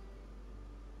him.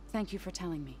 Thank you for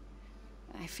telling me.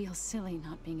 I feel silly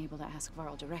not being able to ask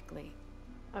Varl directly.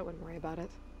 I wouldn't worry about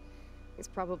it. He's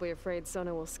probably afraid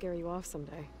Sona will scare you off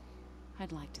someday.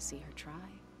 I'd like to see her try.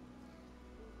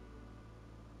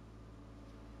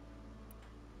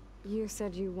 You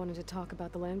said you wanted to talk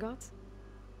about the land gods?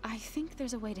 I think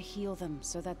there's a way to heal them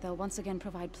so that they'll once again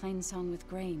provide Plainsong with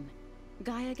grain.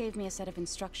 Gaia gave me a set of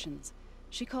instructions.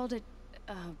 She called it,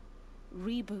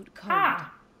 reboot code.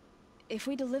 Ah. If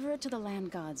we deliver it to the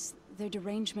land gods, their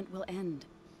derangement will end.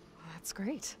 That's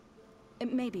great.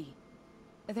 Maybe.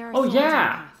 There are Oh, thorns in the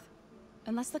yeah. path.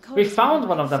 Unless the code We is found delivered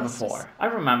one by of them Hephaestus, before. I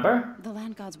remember. the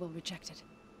land gods will reject it.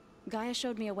 Gaia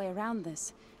showed me a way around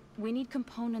this. We need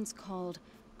components called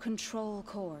control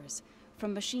cores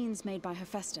from machines made by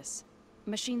Hephaestus.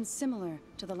 Machines similar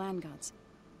to the land gods.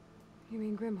 You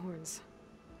mean Grimhorns?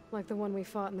 Like the one we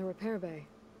fought in the repair bay?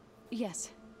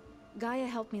 Yes. Gaia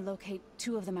helped me locate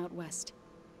 2 of them out west.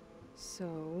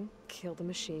 So, kill the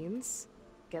machines,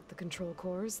 get the control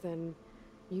cores, then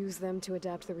use them to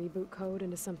adapt the reboot code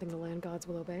into something the land gods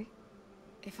will obey?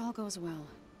 If all goes well.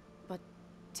 But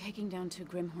taking down 2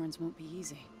 Grimhorns won't be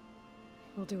easy.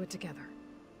 We'll do it together.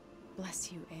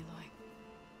 Bless you, Aloy.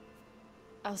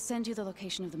 I'll send you the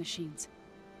location of the machines.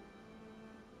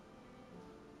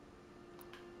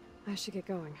 I should get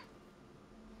going.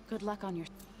 Good luck on your...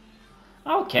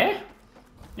 Okay.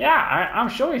 Yeah, I'm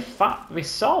sure we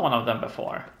saw one of them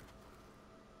before.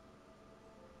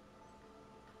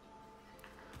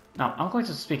 Now, I'm going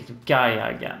to speak to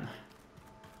Gaia again.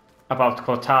 About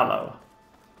Kotalo.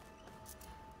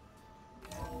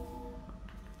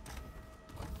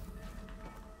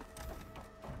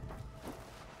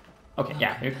 Okay,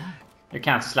 yeah, you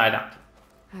can't slide up.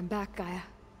 I'm back, Gaia.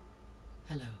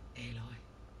 Hello, Aloy.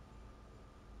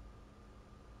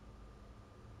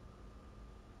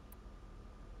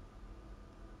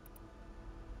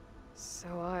 So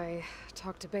I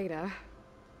talked to Beta.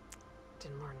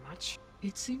 Didn't learn much.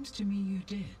 It seems to me you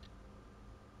did.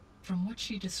 From what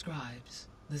she describes,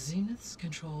 the Zeniths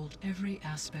controlled every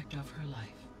aspect of her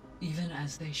life, even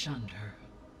as they shunned her.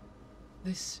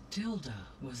 This Tilda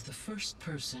was the first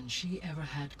person she ever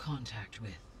had contact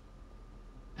with.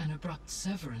 An abrupt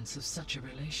severance of such a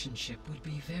relationship would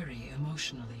be very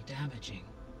emotionally damaging.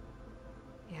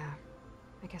 Yeah,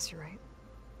 I guess you're right.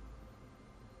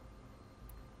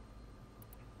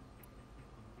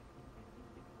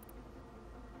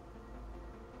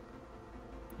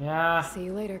 Yeah. See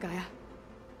you later, Gaia.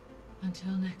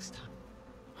 Until next time.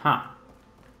 Huh.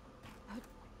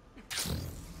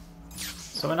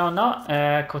 So we know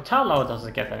Kotalo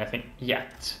doesn't get anything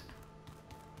yet.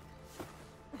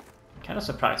 Kind of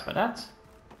surprised by that.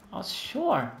 Oh,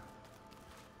 sure.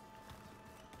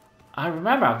 I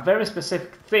remember a very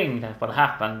specific thing that will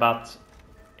happen, but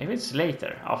if it's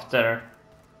later, after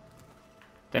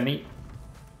the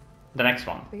next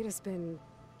one. Beta's been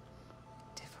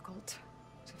difficult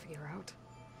to figure out.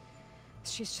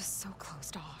 She's just so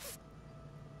closed off.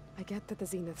 I get that the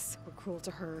Zeniths were cruel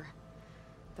to her,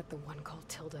 that the one called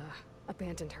Tilda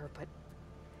abandoned her, but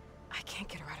I can't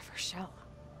get her out of her shell.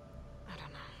 I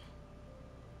don't know.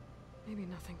 Maybe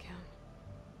nothing can.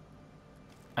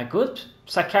 A good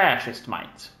psychiatrist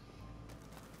might.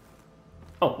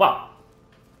 Oh, wow.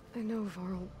 I know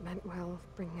Varl meant well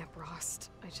bringing up Rost.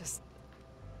 I guess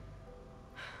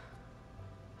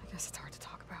it's hard to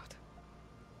talk about.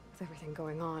 With everything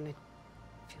going on, it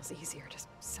feels easier to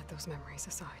set those memories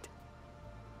aside.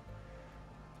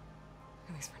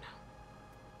 At least for now.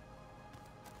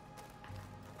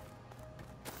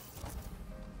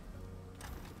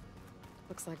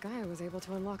 Looks like Gaia was able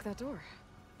to unlock that door.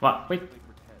 What? Wait.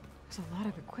 There's a lot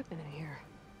of equipment in here.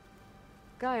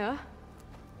 Gaia,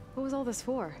 what was all this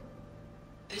for?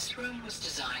 This room was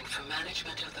designed for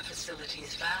management of the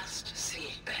facility's vast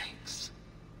seed banks.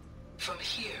 From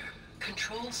here,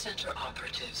 Control Center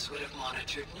operatives would have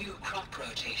monitored new crop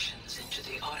rotations into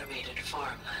the automated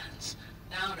farmlands,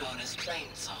 now known as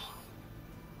Plainsong.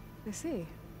 I see.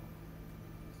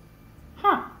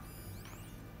 Huh.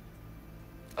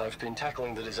 I've been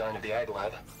tackling the design of the Ag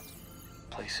Lab.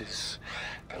 Place is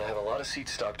gonna have a lot of seed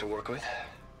stock to work with.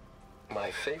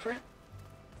 My favorite?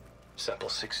 Sample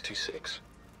 626.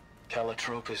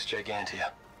 Calotropis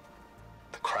gigantea.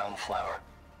 The crown flower.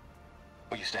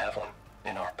 We used to have one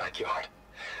in our backyard.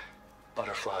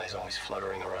 Butterflies always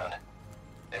fluttering around.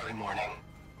 Every morning,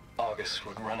 August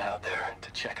would run out there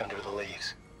to check under the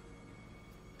leaves.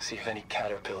 See if any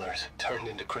caterpillars turned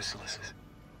into chrysalises.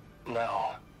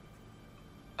 Now,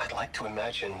 I'd like to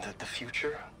imagine that the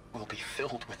future will be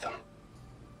filled with them.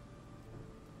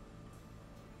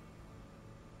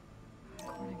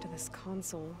 to this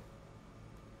console,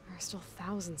 there are still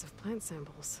thousands of plant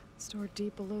samples stored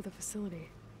deep below the facility.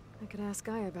 I could ask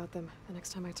Gaia about them the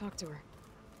next time I talk to her.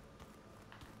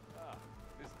 Ah,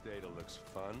 this data looks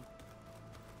fun.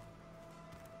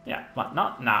 Yeah, but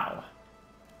not now.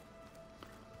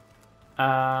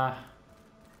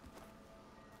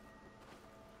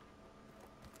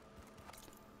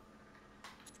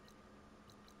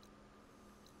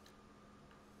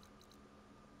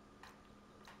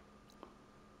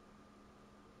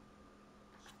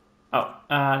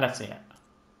 Let's see.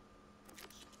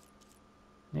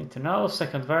 Need to know,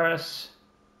 second verse.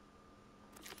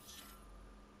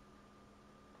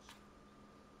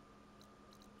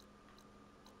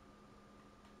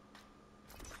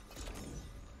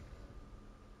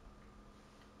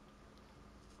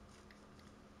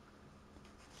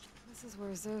 This is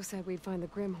where Zoe said we'd find the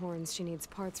Grimhorns she needs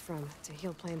parts from to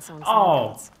heal Plainsong's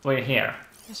Oh, knockouts. we're here.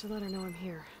 I should let her know I'm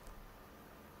here.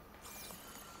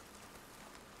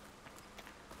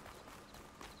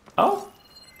 Oh?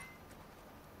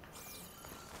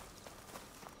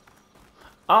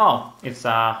 Oh, it's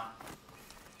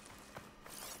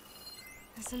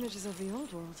This image is of the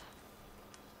old world.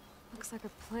 Looks like a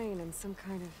plane and some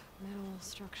kind of metal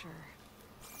structure.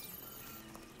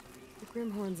 The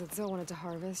Grimhorns that Zoe wanted to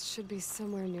harvest should be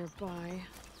somewhere nearby.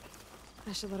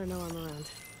 I should let her know I'm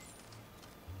around.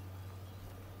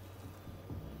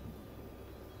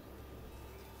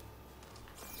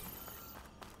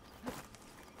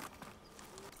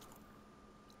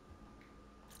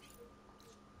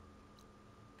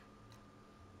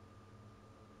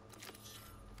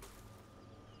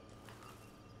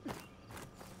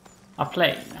 a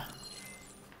plane.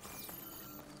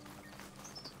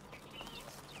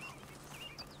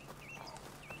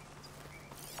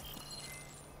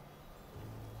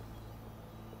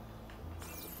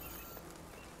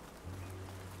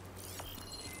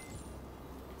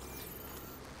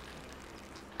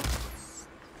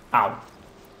 Ow.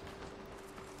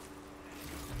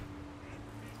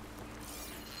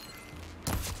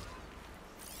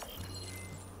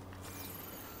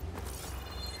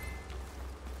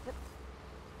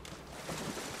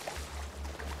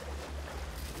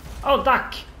 Oh,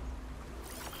 duck!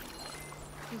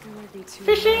 I think I might be too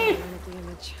Fishy! loud at the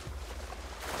image.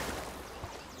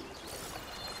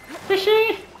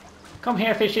 Fishy! Come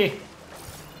here, fishy.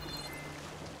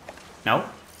 No.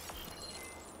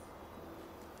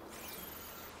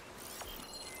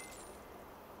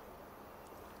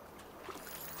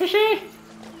 Fishy!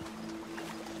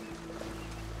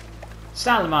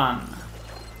 Salmon.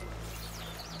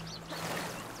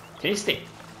 Tasty.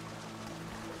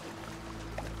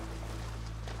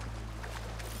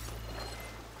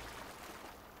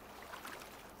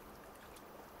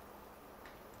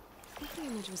 I think the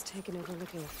image was taken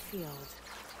overlooking a field.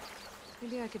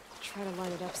 Maybe I could try to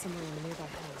line it up somewhere in the nearby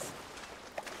hills.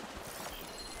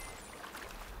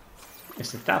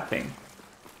 Is it that thing?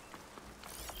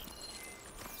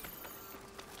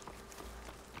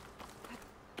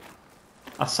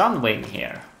 A sun wing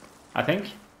here, I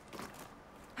think.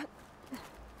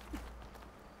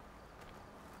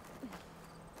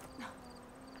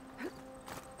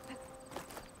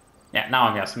 Yeah, now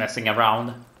I'm just messing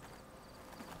around.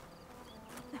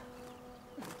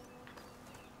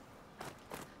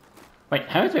 Wait,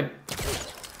 haven't we...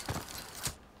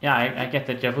 Yeah, I get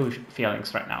the déjà vu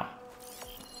feelings right now.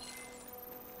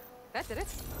 That did it.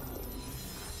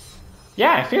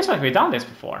 Yeah, it feels like we've done this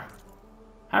before.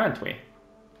 Haven't we?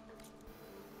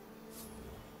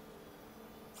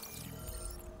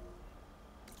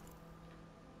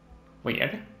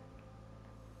 Weird.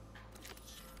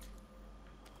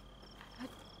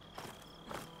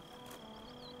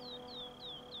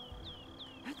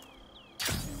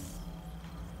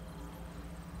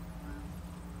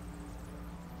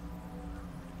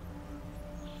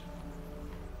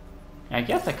 I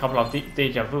get a couple of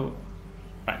déjà vu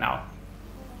right now.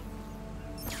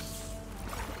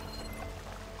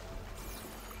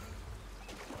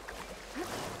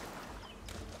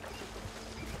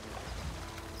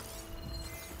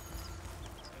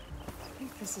 I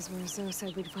think this is where Zoe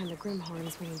said we'd find the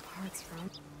Grimhorns we need parts from.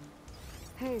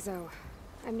 Hey, Zoe.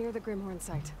 I'm near the Grimhorn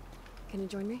site. Can you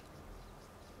join me?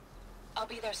 I'll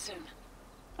be there soon.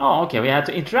 Oh, okay, we had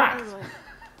to interact. Aloy,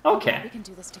 Okay. we can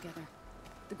do this together.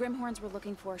 The Grimhorns we're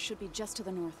looking for should be just to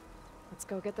the north. Let's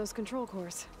go get those control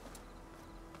cores.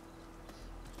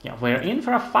 Yeah, we're in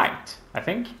for a fight, I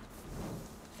think.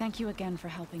 Thank you again for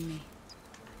helping me.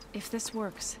 If this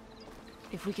works,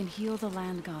 if we can heal the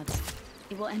land gods,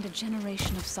 it will end a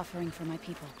generation of suffering for my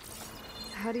people.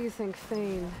 How do you think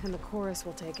Thane and the chorus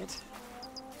will take it?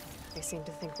 They seem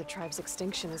to think the tribe's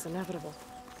extinction is inevitable.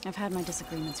 I've had my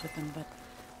disagreements with them, but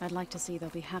I'd like to see they'll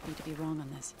be happy to be wrong on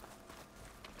this.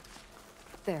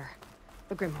 There.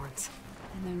 The Grimhorns.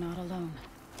 And they're not alone.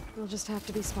 We'll just have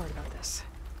to be smart about this.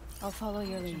 I'll follow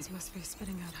your lead. Agents must be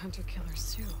spitting out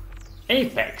hunter-killers too.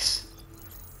 Apex.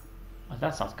 Well,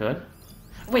 that sounds good.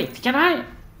 Wait, can I?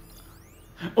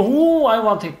 Oh, I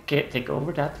want to take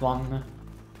over that one.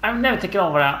 I've never taken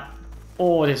over that.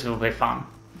 Oh, this will be fun.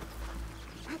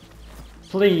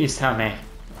 Please tell me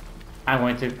I'm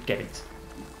going to get it.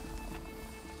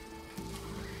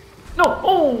 No!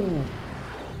 Oh!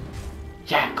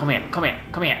 Yeah, come here, come here,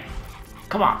 come here.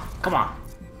 Come on, come on.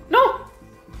 No!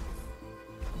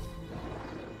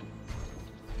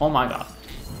 Oh my god.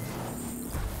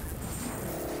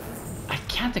 I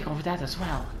can't take over that as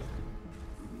well.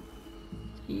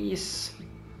 Please.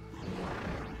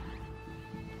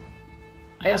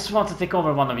 I just want to take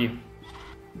over one of you.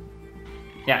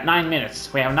 Yeah, 9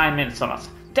 minutes. We have 9 minutes on us.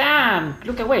 Damn!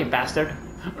 Look away, bastard.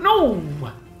 No!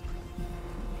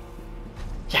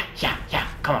 Yeah, yeah, yeah.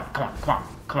 Come on, come on, come on,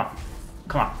 come on,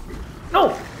 come on.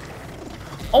 No!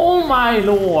 Oh my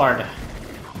lord!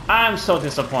 I'm so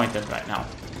disappointed right now.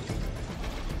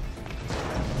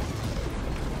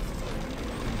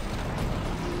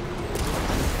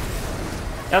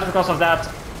 Just because of that.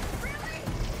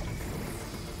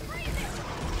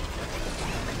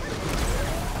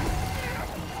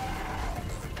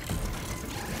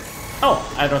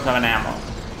 Oh, I don't have an ammo.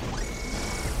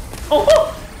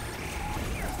 Oh!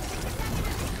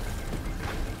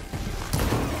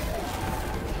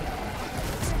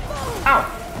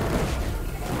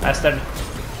 Ow! Bastard.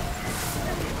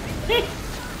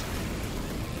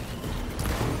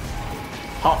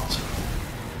 Hot.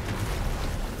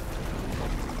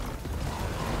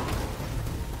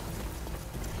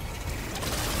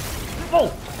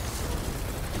 Oh!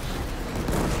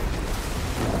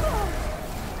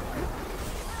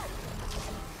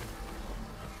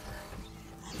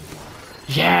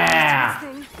 Yeah!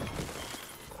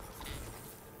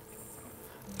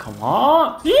 Come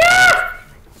on! Yeah!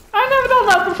 I've never done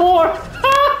that before!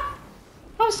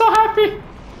 I'm so happy!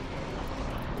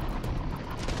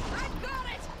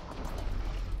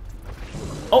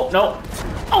 Oh, no!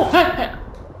 Oh!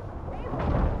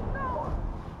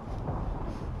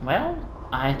 Well,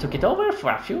 I took it over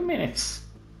for a few minutes.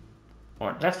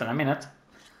 Or less than a minute.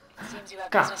 Seems you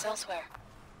have God. business elsewhere.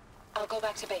 I'll go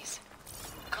back to base.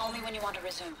 Call me when you want to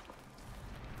resume.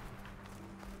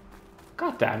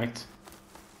 God damn it.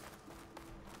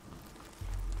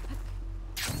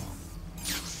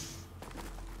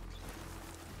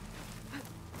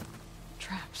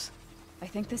 Traps. I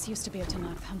think this used to be a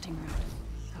Tanakh hunting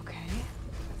route. Okay.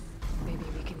 Maybe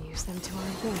we can use them to our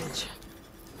advantage.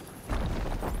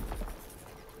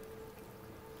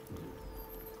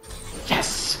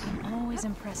 Yes! I'm always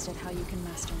impressed at how you can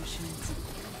master machines.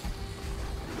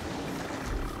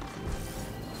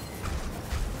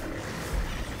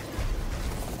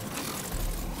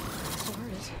 Store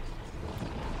it.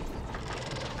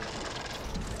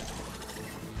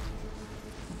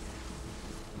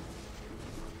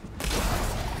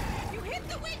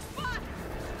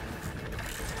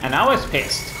 And now it's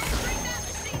pissed.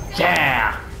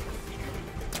 Yeah!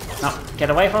 No, get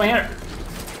away from here.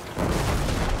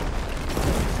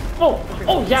 Oh!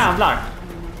 Oh jävlar!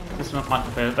 Det är som att man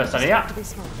får bästa det. To be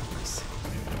smart about this.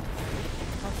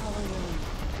 I'll follow your lead.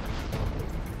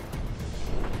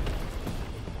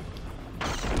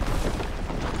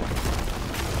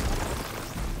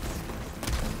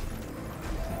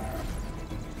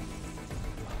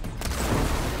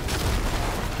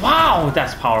 Wow,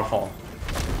 that's powerful.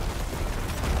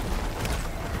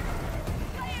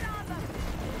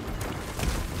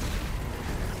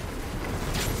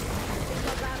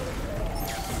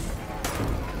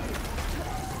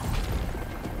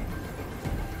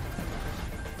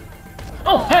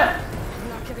 Oh, hell! I'm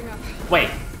not giving up. Wait.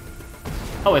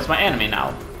 Oh, it's my enemy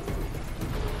now.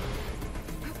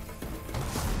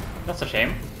 That's a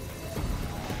shame.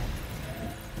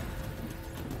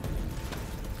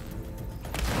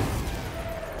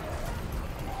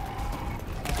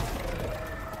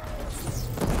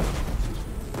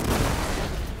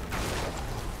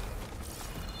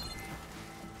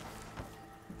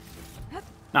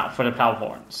 Now for the plow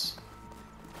horns.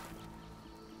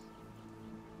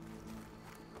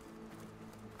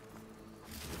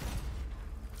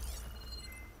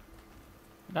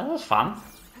 That was fun.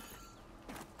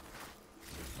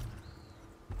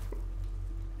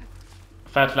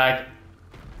 Felt like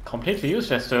completely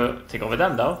useless to take over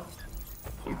them though.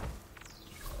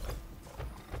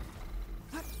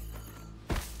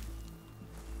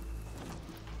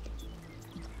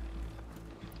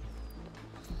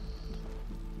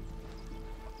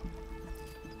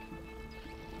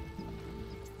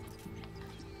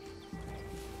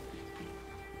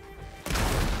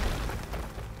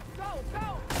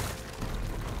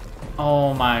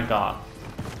 Oh my god.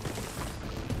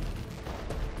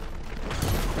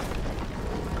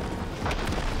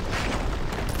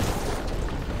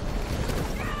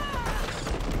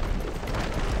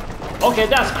 Okay,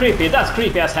 that's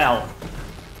creepy as hell.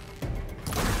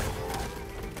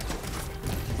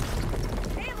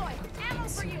 Aloy, ammo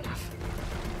for you.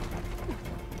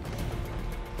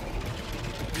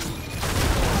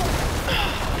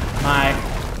 My...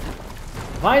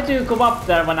 Why do you go up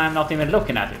there when I'm not even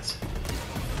looking at it?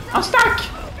 I'm stuck!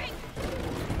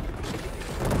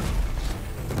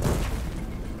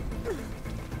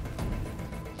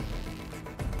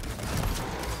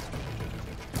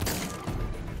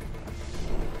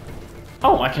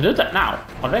 Oh, I can do that now,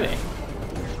 already.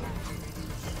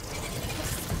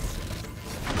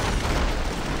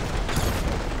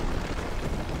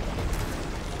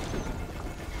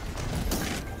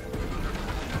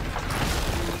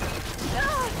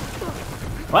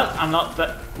 Well, I'm not the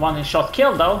one in shot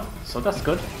kill though, so that's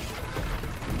good.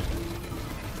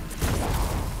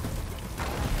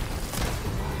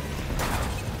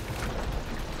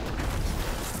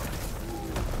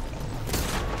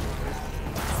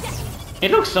 It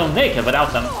looks so naked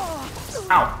without them.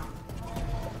 Ow.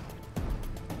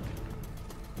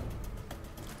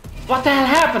 What the hell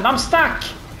happened? I'm stuck!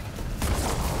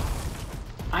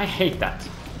 I hate that.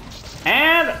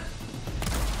 And...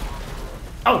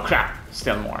 oh crap,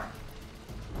 still more.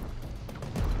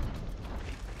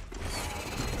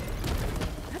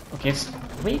 Okay, it's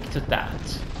weak to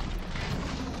that.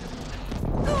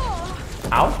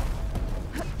 Ow.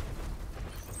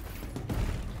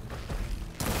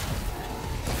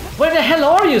 Where the hell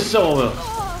are you, Soul?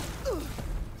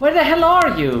 Where the hell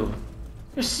are you?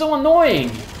 You're so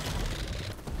annoying.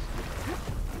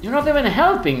 You're not even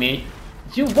helping me.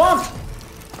 You want...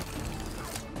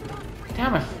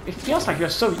 damn it, it feels like you're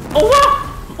so... oh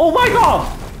wow! Oh my god!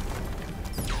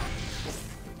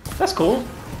 That's cool.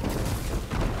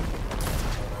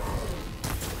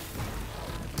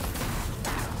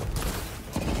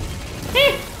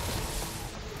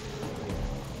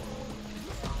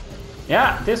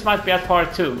 Yeah, this might be at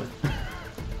part 2.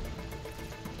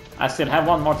 I still have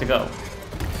one more to go.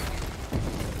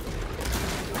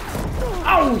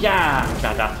 Oh yeah!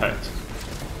 God, that hurt.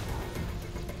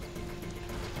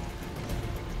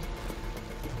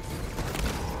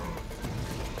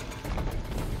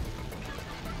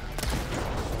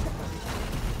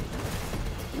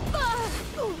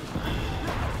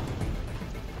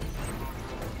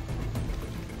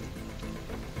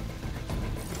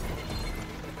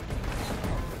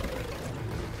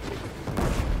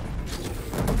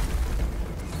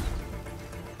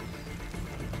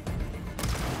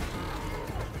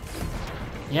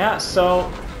 Yeah,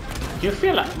 so you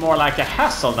feel like more like a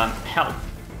hassle than help.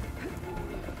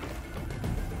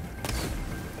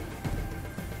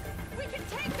 We can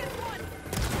take this one.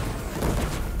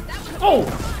 Oh!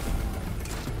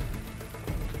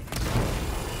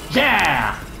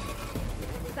 Yeah!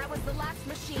 That was the last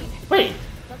machine. Wait!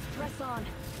 Let's press on.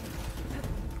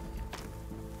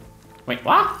 Wait,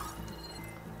 what?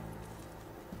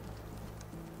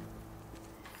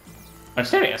 Are you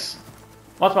serious?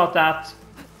 What about that?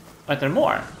 Are there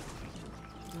more?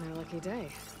 My lucky day.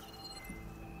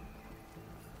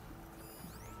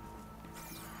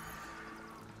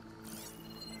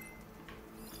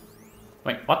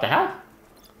 Wait, what the hell?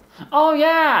 Oh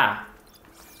yeah!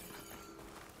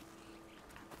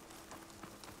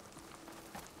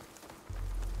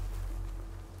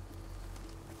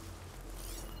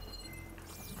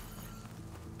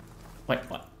 Wait,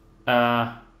 what?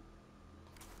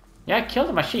 Yeah, kill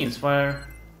the machines for...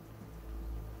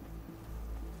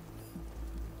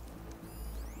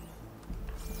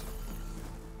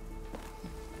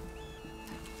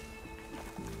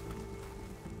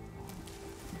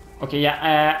 okay,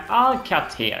 yeah, I'll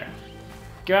cut here.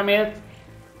 Give a minute,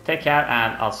 take care,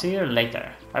 and I'll see you later.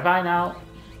 Bye bye now.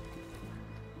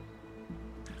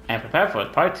 And prepare for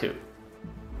part 2.